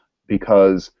Center,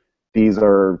 because these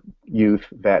are youth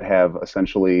that have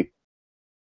essentially,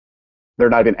 they're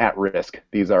not even at risk.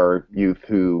 These are youth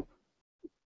who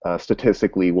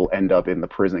statistically will end up in the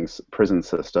prison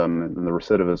system, and the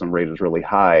recidivism rate is really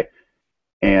high.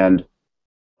 And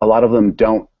a lot of them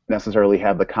don't necessarily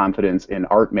have the confidence in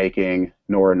art making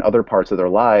nor in other parts of their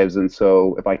lives. And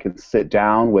so if I can sit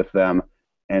down with them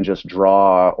and just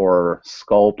draw or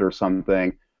sculpt or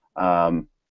something,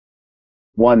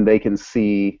 one, they can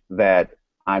see that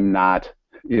I'm not,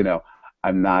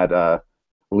 I'm not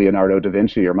Leonardo da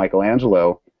Vinci or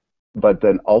Michelangelo, but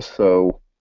then also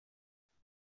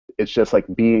it's just like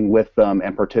being with them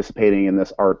and participating in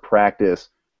this art practice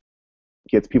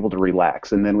gets people to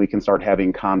relax, and then we can start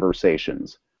having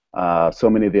conversations. So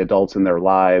many of the adults in their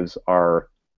lives are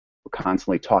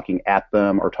constantly talking at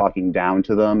them or talking down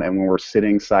to them, and when we're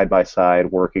sitting side by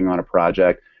side working on a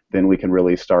project, then we can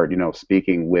really start,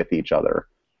 speaking with each other.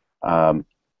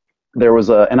 There was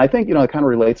and I think, it kind of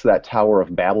relates to that Tower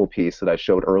of Babel piece that I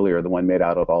showed earlier, the one made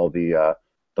out of all the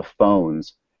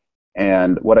phones.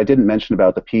 And what I didn't mention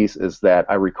about the piece is that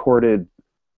I recorded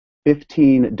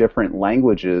 15 different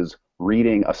languages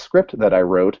reading a script that I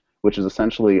wrote, which is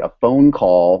essentially a phone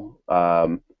call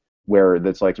where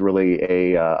that's like really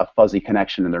a fuzzy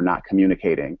connection and they're not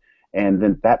communicating. And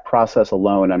then that process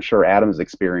alone, I'm sure Adam's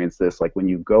experienced this, like when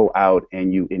you go out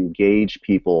and you engage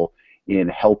people in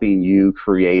helping you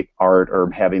create art or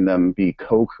having them be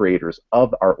co-creators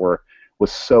of artwork,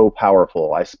 was so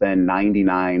powerful. I spend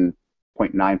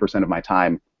 99.9% of my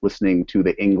time listening to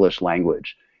the English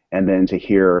language, and then to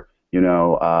hear,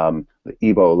 the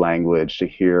Igbo language, to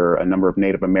hear a number of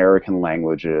Native American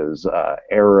languages,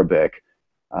 Arabic,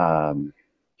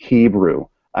 Hebrew.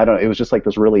 It was just like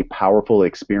this really powerful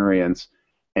experience,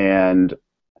 and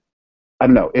I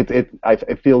don't know,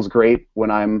 it feels great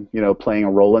when I'm, playing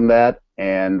a role in that,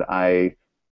 and I,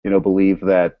 believe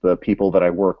that the people that I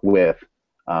work with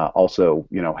also,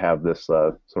 have this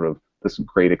sort of this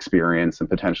great experience and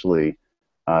potentially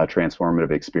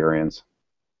transformative experience.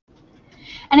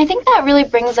 And I think that really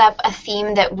brings up a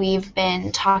theme that we've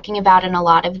been talking about in a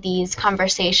lot of these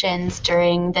conversations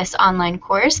during this online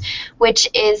course, which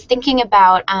is thinking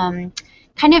about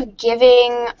kind of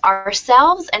giving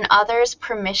ourselves and others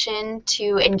permission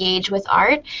to engage with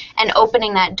art and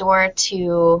opening that door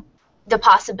to the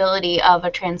possibility of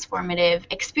a transformative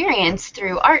experience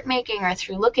through art making or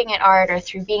through looking at art or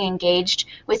through being engaged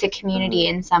with a community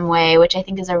in some way, which I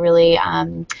think is a really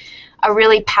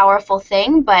powerful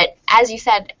thing. But as you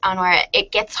said, Anwar,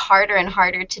 it gets harder and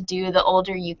harder to do the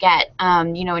older you get.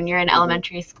 When you're in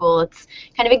elementary school, it's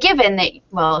kind of a given that,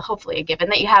 well, hopefully a given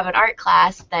that you have an art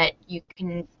class that you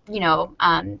can,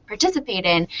 participate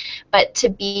in. But to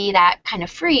be that kind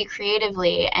of free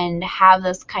creatively and have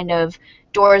those kind of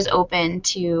doors open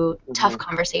to tough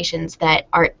conversations that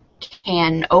art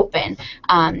can open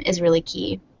is really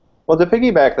key. Well, to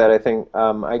piggyback that, I think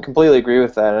I completely agree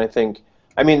with that, and I think,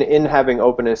 in having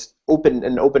openness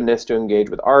to engage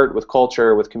with art, with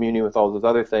culture, with community, with all those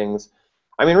other things,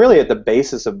 really at the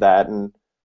basis of that, and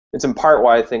it's in part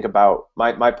why I think about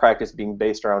my practice being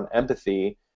based around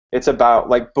empathy. It's about,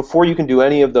 like, before you can do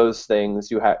any of those things,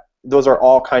 those are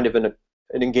all kind of an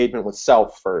engagement with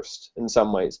self first, in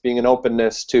some ways, being an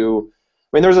openness to,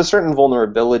 there's a certain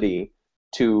vulnerability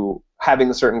to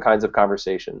having certain kinds of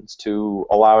conversations, to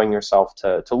allowing yourself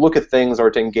to look at things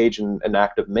or to engage in an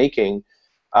act of making.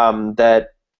 That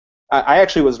I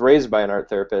actually was raised by an art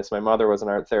therapist. My mother was an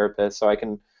art therapist, so I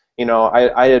can,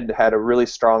 I had a really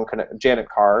strong Janet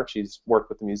Carr. She's worked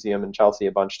with the museum in Chelsea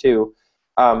a bunch too.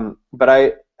 But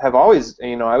I have always,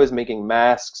 I was making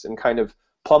masks and kind of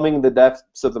plumbing the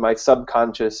depths of my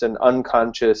subconscious and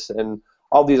unconscious and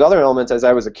all these other elements as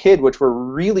I was a kid, which were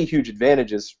really huge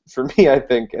advantages for me, I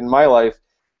think, in my life,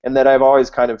 and that I've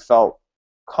always kind of felt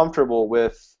comfortable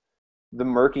with the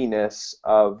murkiness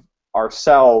of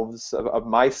ourselves, of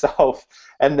myself,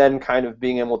 and then kind of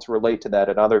being able to relate to that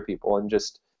in other people. And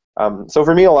just so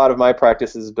for me, a lot of my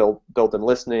practice is built in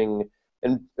listening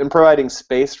and providing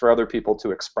space for other people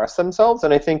to express themselves.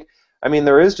 And I think,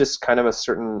 there is just kind of a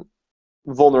certain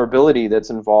vulnerability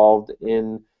that's involved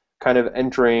in kind of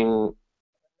entering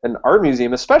an art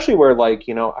museum, especially where, like,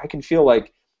 I can feel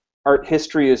like art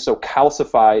history is so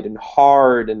calcified and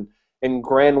hard, and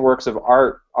grand works of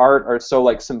art are so,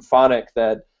 like, symphonic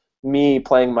that me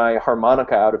playing my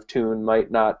harmonica out of tune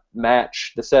might not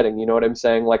match the setting. You know what I'm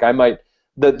saying? Like,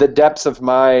 the depths of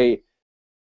my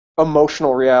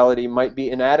emotional reality might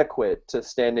be inadequate to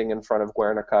standing in front of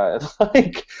Guernica,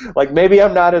 and like maybe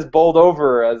I'm not as bowled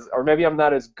over or maybe I'm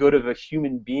not as good of a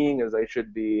human being as I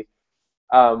should be.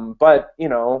 But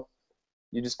you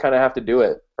just kind of have to do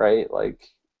it, right? Like,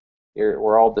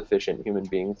 we're all deficient human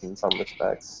beings in some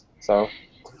respects. So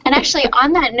And actually,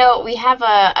 on that note, we have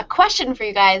a question for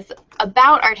you guys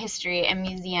about art history and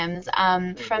museums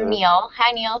from Neil.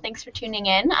 Hi, Neil. Thanks for tuning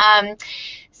in.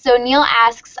 So Neil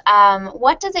asks,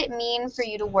 what does it mean for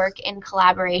you to work in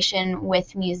collaboration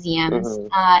with museums?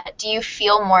 Do you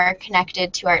feel more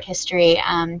connected to art history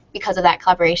because of that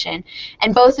collaboration?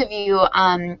 And both of you,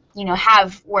 you know,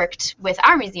 have worked with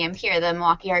our museum here, the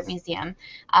Milwaukee Art Museum.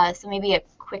 So maybe a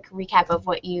quick recap of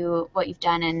what you've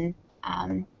done,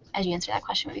 and as you answer that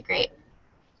question would be great.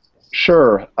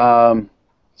 Sure.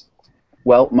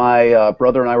 Well, my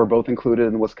brother and I were both included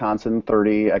in the Wisconsin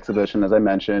 30 exhibition, as I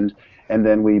mentioned, and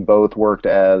then we both worked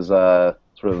as sort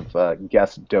of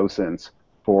guest docents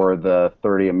for the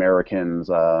 30 Americans,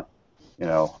 you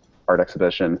know, art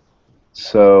exhibition.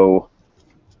 So,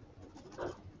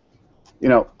 you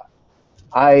know,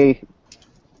 I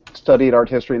studied art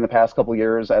history in the past couple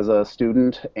years as a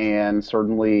student, and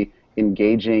certainly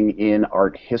engaging in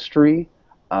art history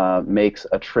makes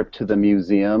a trip to the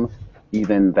museum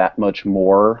even that much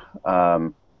more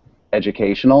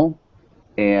educational.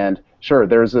 And sure,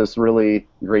 there's this really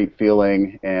great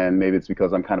feeling, and maybe it's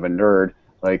because I'm kind of a nerd,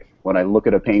 like when I look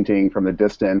at a painting from the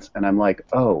distance and I'm like,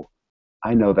 oh,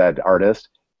 I know that artist,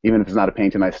 even if it's not a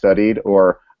painting I studied,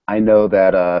 or I know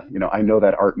that you know, I know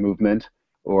that art movement,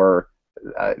 or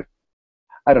I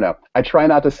don't know. I try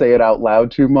not to say it out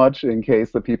loud too much in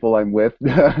case the people I'm with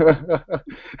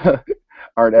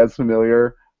aren't as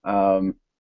familiar.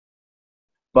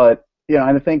 But you know,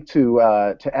 and I think to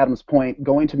Adam's point,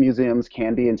 going to museums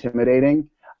can be intimidating.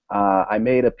 I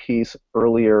made a piece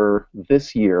earlier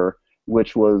this year,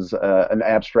 which was an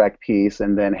abstract piece,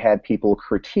 and then had people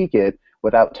critique it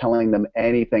without telling them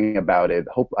anything about it.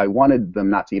 I wanted them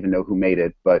not to even know who made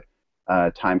it, but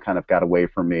time kind of got away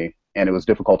from me, and it was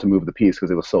difficult to move the piece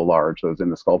because it was so large. So it was in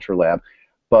the sculpture lab.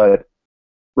 But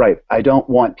right, I don't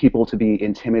want people to be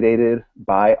intimidated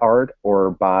by art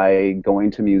or by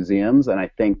going to museums, and I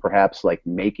think perhaps like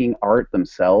making art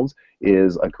themselves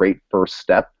is a great first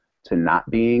step to not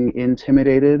being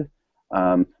intimidated.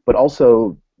 But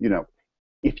also, you know,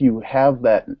 if you have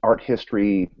that art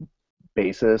history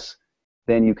basis,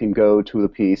 then you can go to a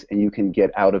piece and you can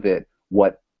get out of it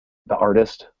what the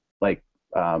artist like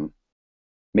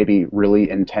maybe really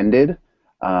intended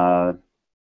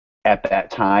at that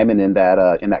time and in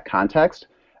that context.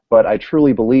 But I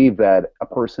truly believe that a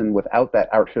person without that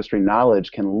art history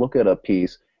knowledge can look at a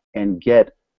piece and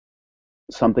get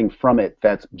something from it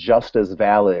that's just as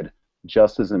valid,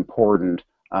 just as important,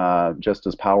 just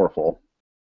as powerful.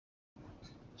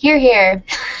 Hear, hear,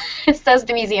 says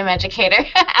the museum educator.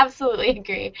 Absolutely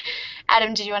agree.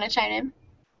 Adam, did you want to chime in?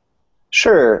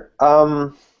 Sure.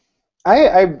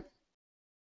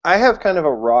 I have kind of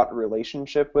a wrought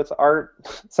relationship with art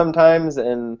sometimes,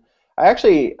 and I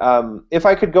actually, if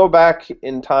I could go back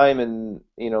in time and,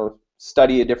 you know,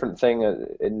 study a different thing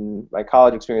in my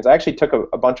college experience, I actually took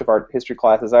a bunch of art history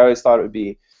classes. I always thought it would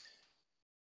be,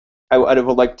 I would have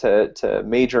liked to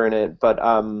major in it, but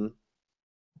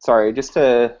sorry, just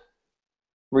to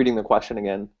reading the question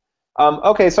again.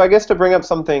 Okay, so I guess to bring up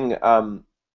something,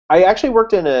 I actually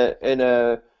worked in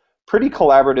a pretty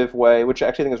collaborative way, which I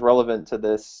actually think is relevant to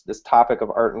this topic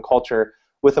of art and culture,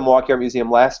 with the Milwaukee Art Museum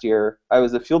last year. I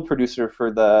was a field producer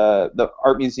for the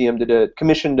art museum,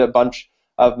 commissioned a bunch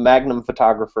of Magnum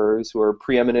photographers who are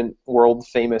preeminent, world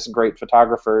famous, great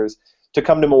photographers to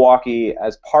come to Milwaukee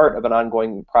as part of an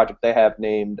ongoing project they have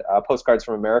named Postcards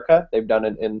from America. They've done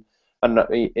it in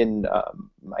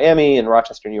Miami and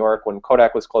Rochester, New York, when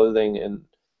Kodak was closing, and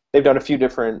they've done a few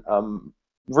different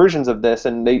versions of this,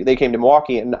 and they came to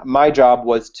Milwaukee, and my job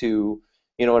was to,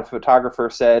 you know, when a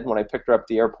photographer said, when I picked her up at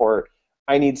the airport,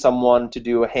 I need someone to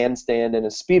do a handstand in a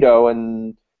Speedo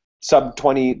and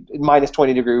minus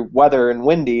 20 degree weather and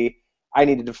windy, I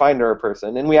needed to find her a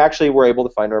person. And we actually were able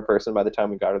to find her a person by the time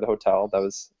we got her to the hotel. That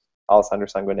was Alessandro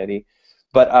Sanguinetti.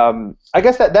 But I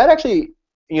guess that actually,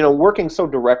 you know, working so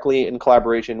directly in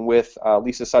collaboration with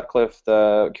Lisa Sutcliffe,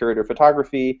 the curator of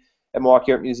photography at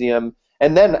Milwaukee Art Museum,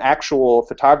 and then actual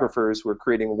photographers who were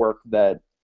creating work that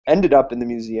ended up in the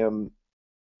museum,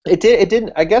 it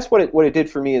didn't. I guess what it did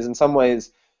for me is, in some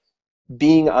ways,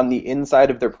 being on the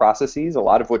inside of their processes, a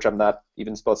lot of which I'm not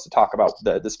even supposed to talk about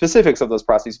the specifics of those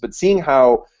processes, but seeing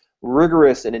how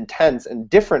rigorous and intense and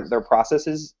different their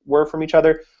processes were from each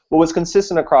other. What was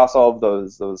consistent across all of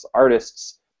those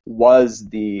artists was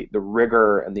the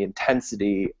rigor and the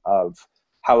intensity of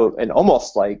how, and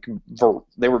almost like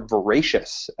they were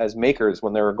voracious as makers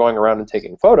when they were going around and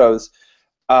taking photos.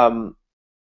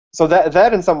 So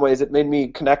that in some ways, it made me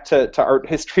connect to art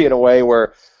history in a way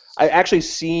where I actually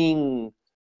seeing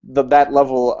that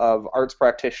level of arts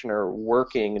practitioner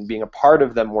working and being a part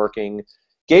of them working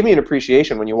gave me an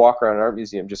appreciation when you walk around an art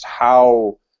museum, just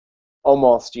how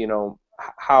almost,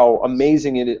 how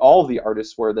amazing all of the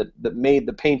artists were that made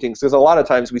the paintings. Because a lot of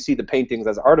times we see the paintings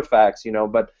as artifacts,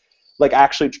 but like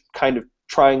actually kind of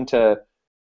trying to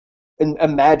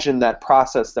imagine that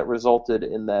process that resulted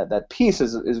in that piece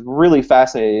is really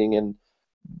fascinating. And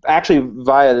actually,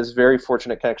 via this very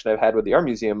fortunate connection I've had with the art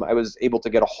museum, I was able to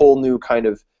get a whole new kind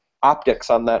of optics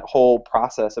on that whole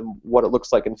process and what it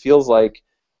looks like and feels like.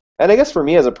 And I guess for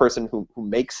me as a person who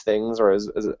makes things, or as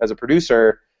a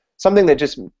producer, something that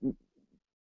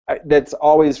that's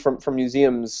always from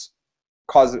museums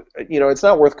cause, it's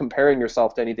not worth comparing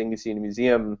yourself to anything you see in a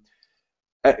museum.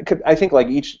 I think like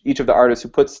each of the artists who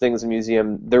puts things in a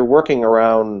museum, they're working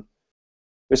around,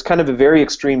 there's kind of a very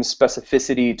extreme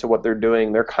specificity to what they're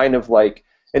doing. They're kind of like,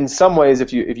 in some ways,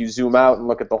 if you zoom out and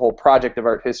look at the whole project of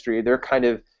art history, they're kind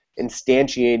of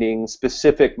instantiating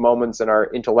specific moments in our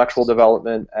intellectual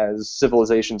development as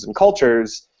civilizations and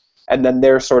cultures, and then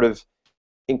they're sort of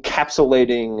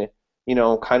encapsulating,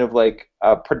 kind of like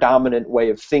a predominant way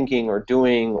of thinking or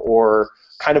doing, or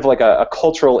kind of like a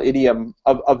cultural idiom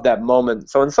of that moment.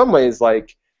 So in some ways,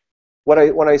 like when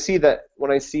I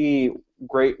see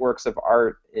great works of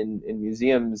art in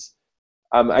museums,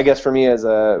 I guess for me as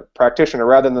a practitioner,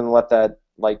 rather than let that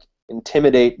like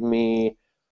intimidate me,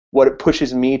 what it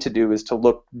pushes me to do is to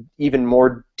look even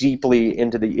more deeply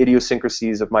into the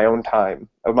idiosyncrasies of my own time,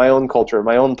 of my own culture, of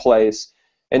my own place,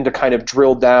 and to kind of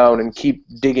drill down and keep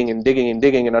digging and digging and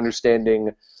digging and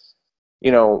understanding,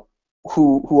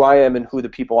 who I am and who the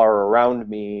people are around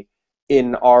me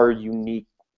in our unique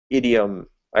idiom,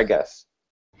 I guess.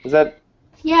 Is that?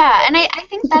 Yeah, and I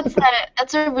think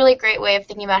that's a really great way of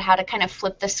thinking about how to kind of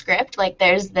flip the script. Like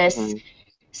there's this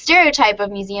stereotype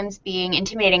of museums being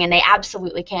intimidating, and they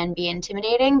absolutely can be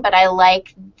intimidating, but I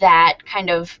like that kind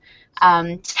of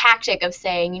tactic of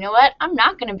saying, you know what, I'm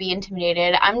not going to be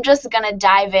intimidated. I'm just going to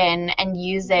dive in and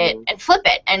use it and flip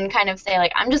it and kind of say,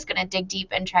 like, I'm just going to dig deep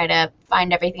and try to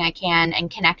find everything I can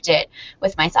and connect it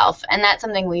with myself. And that's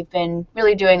something we've been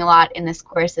really doing a lot in this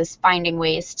course, is finding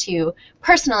ways to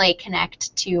personally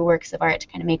connect to works of art to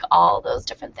kind of make all those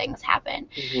different things happen.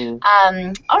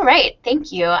 All right,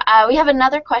 thank you. We have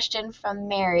another question from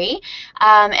Mary,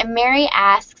 and Mary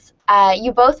asks,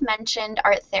 you both mentioned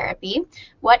art therapy.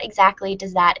 What exactly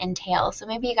does that entail? So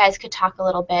maybe you guys could talk a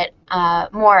little bit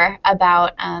more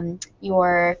about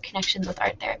your connections with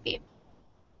art therapy.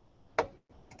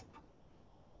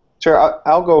 Sure,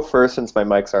 I'll go first since my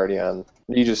mic's already on.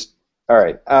 All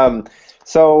right.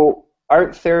 So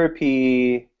art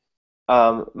therapy,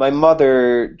 my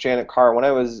mother, Janet Carr, when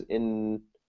I was in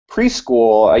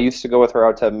preschool, I used to go with her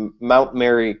out to Mount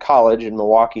Mary College in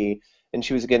Milwaukee, and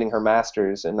she was getting her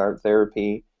master's in art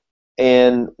therapy.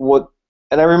 And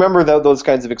I remember those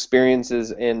kinds of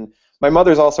experiences. And my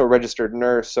mother's also a registered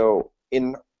nurse, so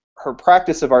in her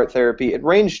practice of art therapy, it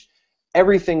ranged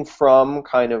everything from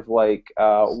kind of like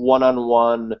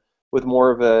one-on-one with more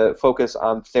of a focus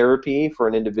on therapy for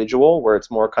an individual, where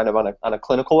it's more kind of on a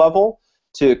clinical level,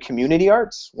 to community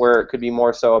arts, where it could be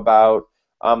more so about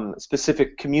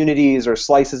specific communities or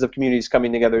slices of communities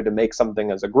coming together to make something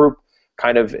as a group,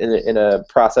 kind of in a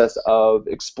process of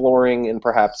exploring and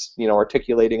perhaps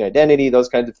articulating identity, those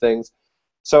kinds of things.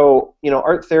 So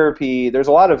art therapy, there's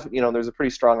a lot of there's a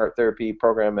pretty strong art therapy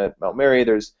program at Mount Mary.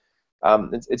 There's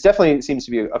it's definitely seems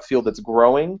to be a field that's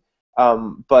growing,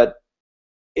 but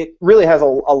it really has a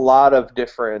lot of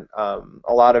different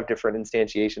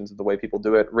instantiations of the way people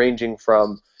do it, ranging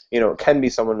from it can be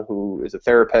someone who is a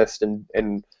therapist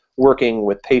and working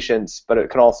with patients, but it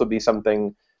can also be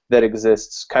something that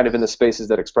exists kind of in the spaces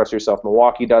that Express Yourself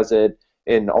Milwaukee does it,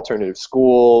 in alternative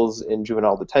schools, in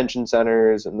juvenile detention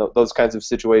centers, and those kinds of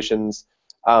situations.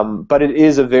 But it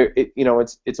is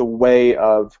it's a way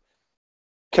of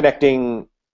connecting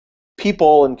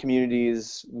people and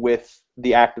communities with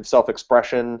the act of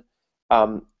self-expression,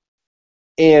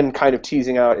 and kind of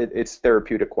teasing out its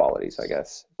therapeutic qualities, I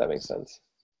guess, if that makes sense.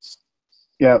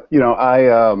 Yeah,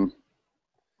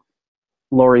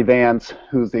 Lori Vance,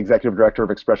 who's the executive director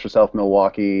of Express Yourself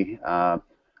Milwaukee,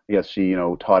 yes, she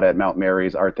taught at Mount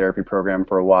Mary's art therapy program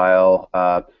for a while.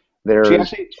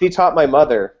 She taught my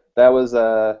mother. That was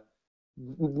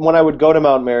when I would go to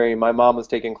Mount Mary, my mom was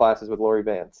taking classes with Lori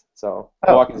Vance. So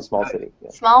Milwaukee's a small city.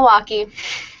 Yeah. Small Milwaukee,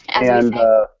 as we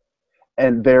say.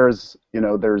 And there's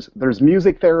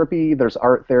music therapy, there's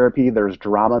art therapy, there's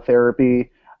drama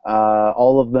therapy.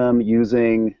 All of them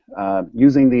using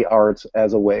the arts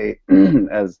as a way,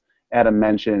 as Adam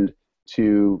mentioned,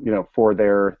 to for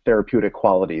their therapeutic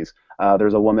qualities.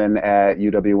 There's a woman at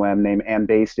UWM named Ann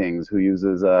Bastings who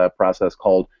uses a process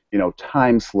called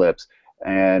time slips,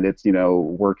 and it's, you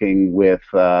know, working with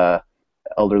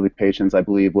elderly patients, I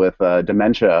believe, with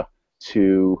dementia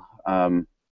to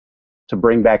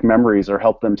bring back memories or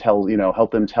help them tell, you know,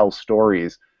 help them tell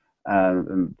stories,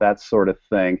 and that sort of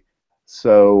thing.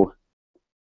 So,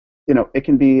 you know, it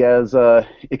can be a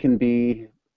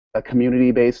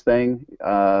community-based thing.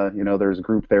 You know, there's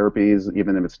group therapies,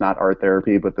 even if it's not art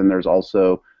therapy, but then there's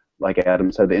also, like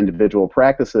Adam said, the individual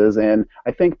practices. And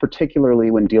I think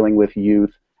particularly when dealing with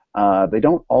youth, they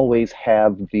don't always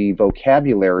have the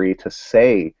vocabulary to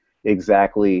say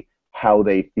exactly how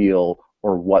they feel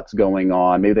or what's going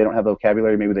on. Maybe they don't have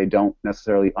vocabulary, maybe they don't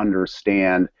necessarily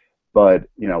understand, but,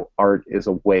 you know, art is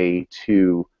a way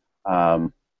to,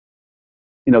 you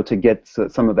know, to get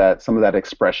some of that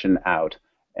expression out,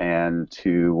 and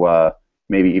to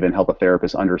maybe even help a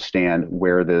therapist understand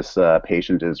where this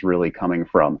patient is really coming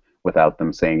from without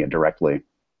them saying it directly.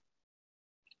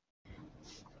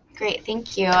 Great,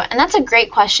 thank you. And that's a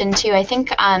great question too. I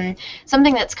think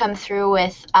something that's come through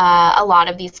with a lot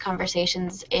of these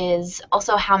conversations is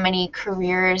also how many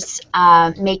careers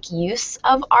make use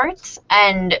of arts,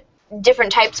 and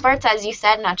different types of arts, as you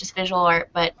said, not just visual art,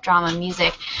 but drama,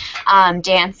 music,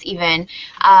 dance even,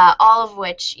 all of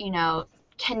which, you know,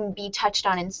 can be touched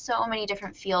on in so many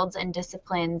different fields and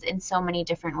disciplines in so many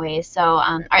different ways. So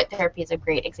art therapy is a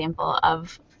great example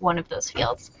of one of those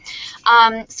fields.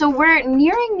 So we're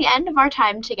nearing the end of our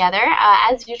time together.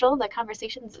 As usual, the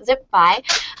conversations zip by.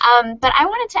 But I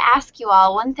wanted to ask you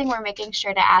all, one thing we're making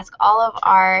sure to ask all of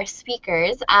our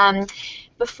speakers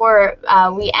before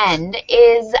we end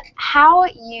is how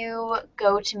you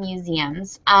go to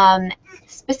museums.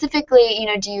 Specifically, you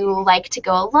know, do you like to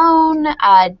go alone?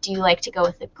 Do you like to go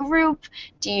with a group?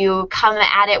 Do you come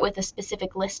at it with a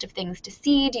specific list of things to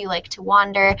see? Do you like to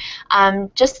wander?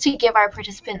 Just to give our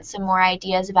participants some more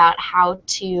ideas about how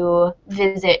to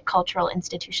visit cultural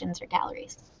institutions or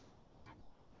galleries.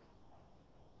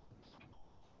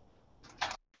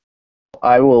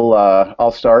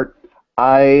 I'll start.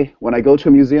 When I go to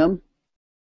a museum,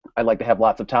 I like to have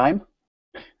lots of time.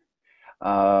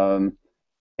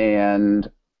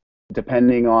 And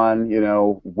depending on, you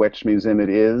know, which museum it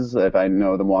is, if I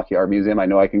know the Milwaukee Art Museum, I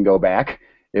know I can go back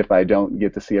if I don't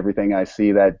get to see everything I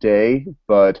see that day.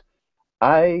 But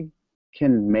I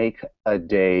can make a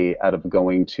day out of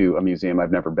going to a museum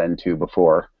I've never been to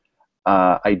before.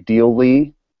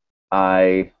 Ideally,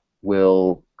 I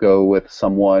will go with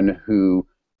someone who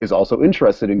is also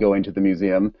interested in going to the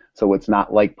museum, so it's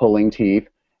not like pulling teeth,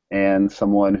 and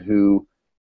someone who,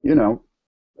 you know,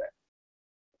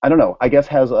 I don't know, I guess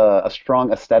has a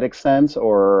strong aesthetic sense,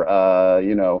 or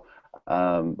you know,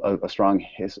 a strong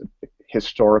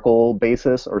historical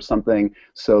basis or something,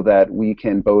 so that we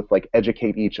can both like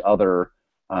educate each other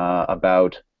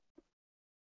about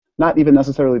not even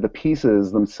necessarily the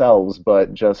pieces themselves,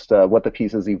 but just what the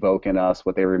pieces evoke in us,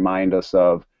 what they remind us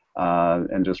of,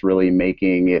 and just really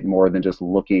making it more than just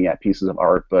looking at pieces of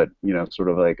art, but, you know, sort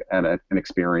of like an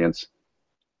experience.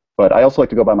 But I also like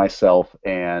to go by myself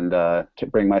and to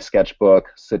bring my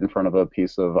sketchbook, sit in front of a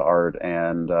piece of art,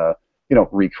 and you know,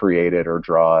 recreate it or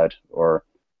draw it, or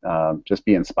just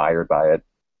be inspired by it.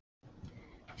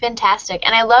 Fantastic.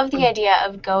 And I love the idea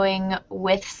of going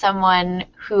with someone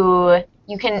who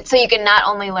you can not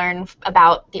only learn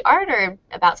about the art or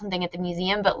about something at the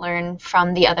museum, but learn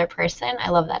from the other person. I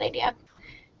love that idea.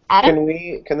 Adam?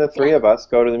 Can the three of us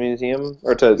go to the museum?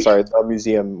 Or the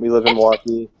museum. We live in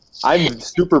Milwaukee. I'm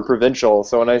super provincial,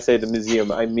 so when I say the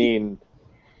museum, I mean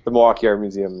the Milwaukee Art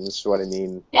Museum is what I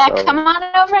mean. Yeah, so. Come on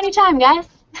over anytime, guys.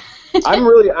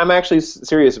 I'm actually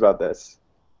serious about this.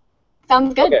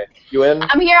 Sounds good. Okay, you in?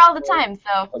 I'm here all the time,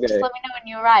 so okay. Just let me know when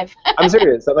you arrive. I'm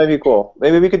serious. That might be cool.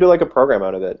 Maybe we could do like a program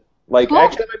out of it. Like, cool.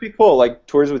 Actually, that might be cool. Like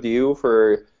tours with you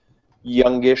for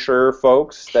youngisher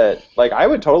folks. That like I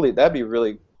would totally. That'd be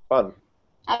really fun.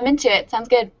 I'm into it. Sounds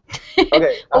good.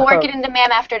 Okay. We'll work it into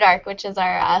Ma'am After Dark, which is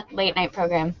our late night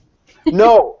program.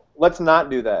 No, let's not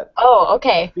do that. Oh,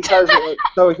 okay. Because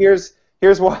so here's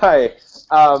why.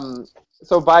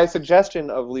 So by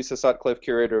suggestion of Lisa Sutcliffe,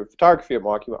 curator of photography at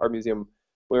Milwaukee Art Museum,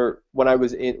 when I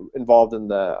was involved in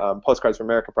the Postcards from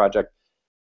America project,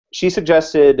 she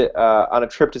suggested on a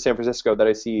trip to San Francisco that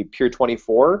I see Pier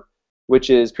 24,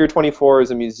 Pier 24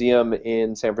 is a museum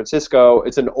in San Francisco.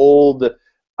 It's an old,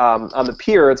 on the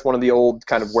pier, it's one of the old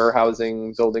kind of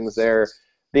warehousing buildings there.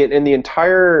 The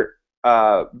entire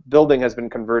building has been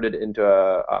converted into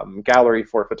a gallery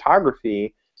for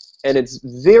photography. And it's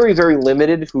very, very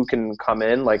limited who can come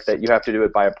in, like that you have to do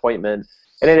it by appointment.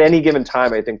 And at any given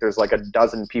time, I think there's like a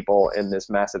dozen people in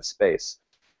this massive space.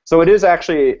 So it is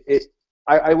actually,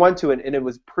 I went to it and it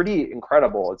was pretty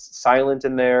incredible. It's silent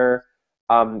in there.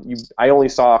 I only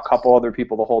saw a couple other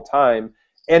people the whole time,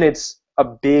 and it's a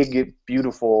big,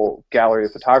 beautiful gallery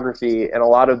of photography, and a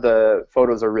lot of the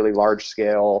photos are really large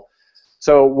scale.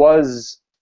 So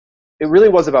it really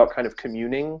was about kind of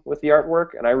communing with the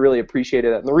artwork, and I really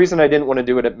appreciated it. And the reason I didn't want to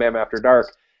do it at MAM After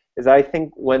Dark is I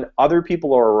think when other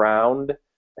people are around,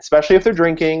 especially if they're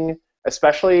drinking,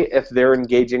 especially if they're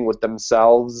engaging with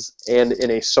themselves and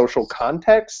in a social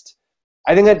context,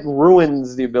 I think that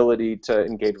ruins the ability to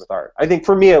engage with art. I think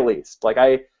for me at least, like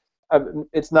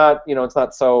it's not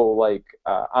so like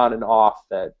on and off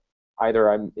that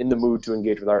either I'm in the mood to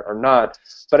engage with art or not.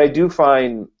 But I do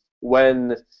find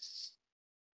when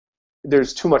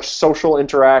there's too much social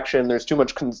interaction, there's too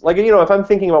much like, you know, if I'm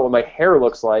thinking about what my hair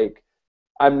looks like,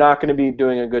 I'm not going to be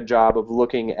doing a good job of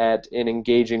looking at and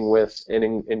engaging with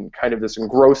in kind of this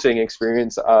engrossing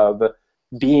experience of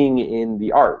being in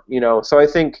the art, you know. So I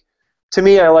think, to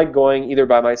me, I like going either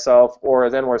by myself or,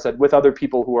 as Anwar said, with other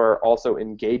people who are also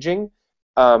engaging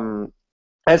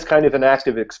as kind of an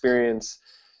active experience.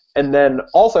 And then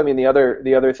also, I mean, the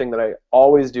other thing that I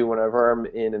always do whenever I'm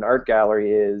in an art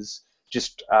gallery is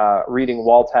just reading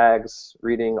wall tags,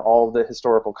 reading all of the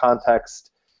historical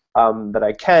context that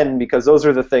I can, because those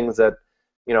are the things that,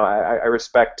 you know, I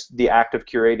respect the act of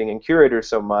curating and curators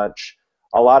so much.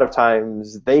 A lot of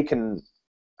times they can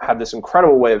have this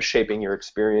incredible way of shaping your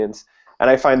experience, and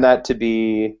I find that to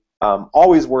be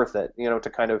always worth it, you know, to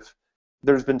kind of,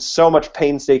 there's been so much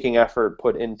painstaking effort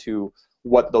put into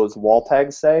what those wall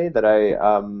tags say that I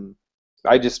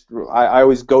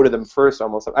always go to them first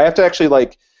almost. I have to actually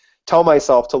like tell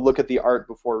myself to look at the art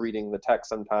before reading the text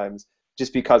sometimes,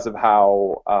 just because of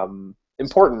how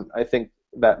important I think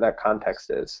that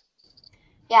context is.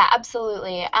 Yeah,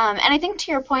 absolutely. And I think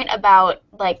to your point about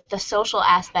like the social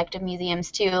aspect of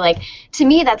museums too, like to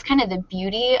me that's kind of the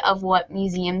beauty of what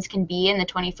museums can be in the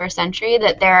 21st century,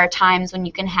 that there are times when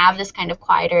you can have this kind of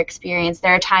quieter experience.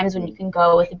 There are times when you can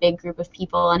go with a big group of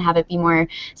people and have it be more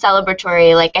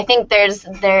celebratory. Like I think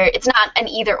it's not an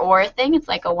either or thing, it's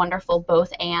like a wonderful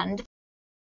both and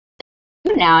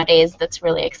nowadays that's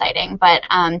really exciting. But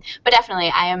definitely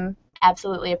I am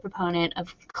absolutely a proponent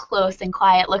of close and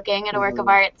quiet looking at a work of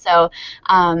art, so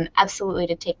absolutely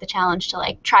to take the challenge to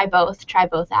like try both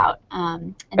out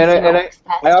and see what works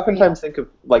best. I oftentimes think of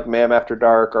like MAM After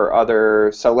Dark or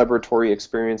other celebratory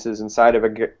experiences inside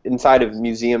of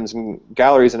museums and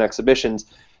galleries and exhibitions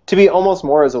to be almost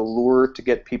more as a lure to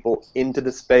get people into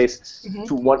the space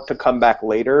to want to come back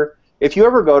later. If you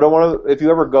ever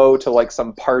go to like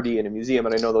some party in a museum,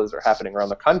 and I know those are happening around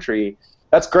the country,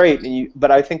 that's great, but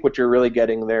I think what you're really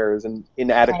getting there is an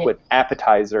inadequate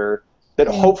appetizer that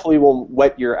hopefully will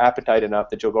whet your appetite enough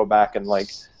that you'll go back and like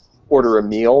order a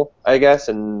meal, I guess,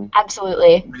 and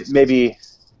absolutely maybe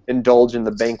indulge in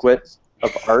the banquet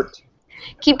of art.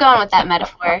 Keep going with that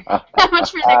metaphor. How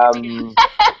much further can you go?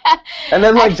 And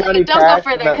then like actually, Johnny don't Cash,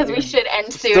 go further because we should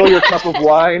end soon. Spill your cup of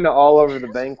wine all over the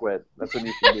banquet. That's what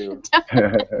you should do.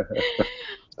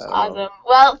 Awesome.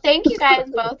 Well, thank you guys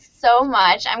both so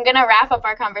much. I'm going to wrap up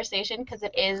our conversation because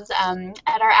it is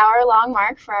at our hour-long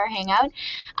mark for our Hangout.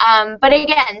 But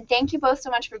again, thank you both so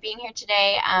much for being here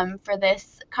today for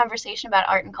this conversation about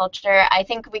art and culture. I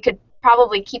think we could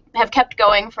probably have kept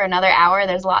going for another hour.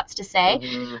 There's lots to say.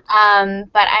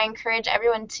 But I encourage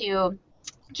everyone to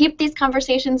keep these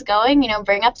conversations going, you know,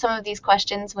 bring up some of these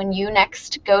questions when you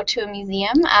next go to a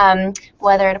museum,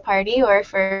 whether at a party or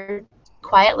for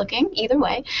quiet looking, either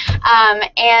way,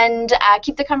 and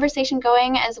keep the conversation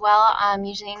going as well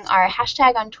using our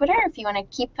hashtag on Twitter. If you want to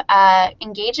keep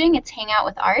engaging, it's Hangout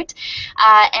with Art.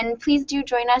 And please do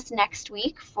join us next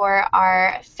week for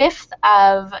our 5th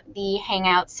of the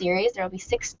Hangout series. There will be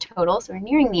 6 total, so we're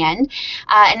nearing the end.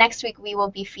 And next week we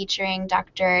will be featuring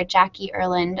Dr. Jackie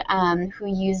Erland, who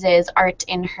uses art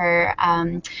in her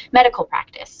medical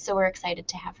practice. So we're excited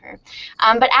to have her.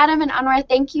 But Adam and Anwar,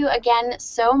 thank you again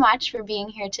so much for being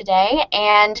here today,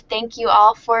 and thank you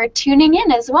all for tuning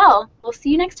in as well. We'll see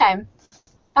you next time.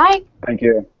 Bye. Thank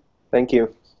you. Thank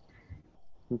you.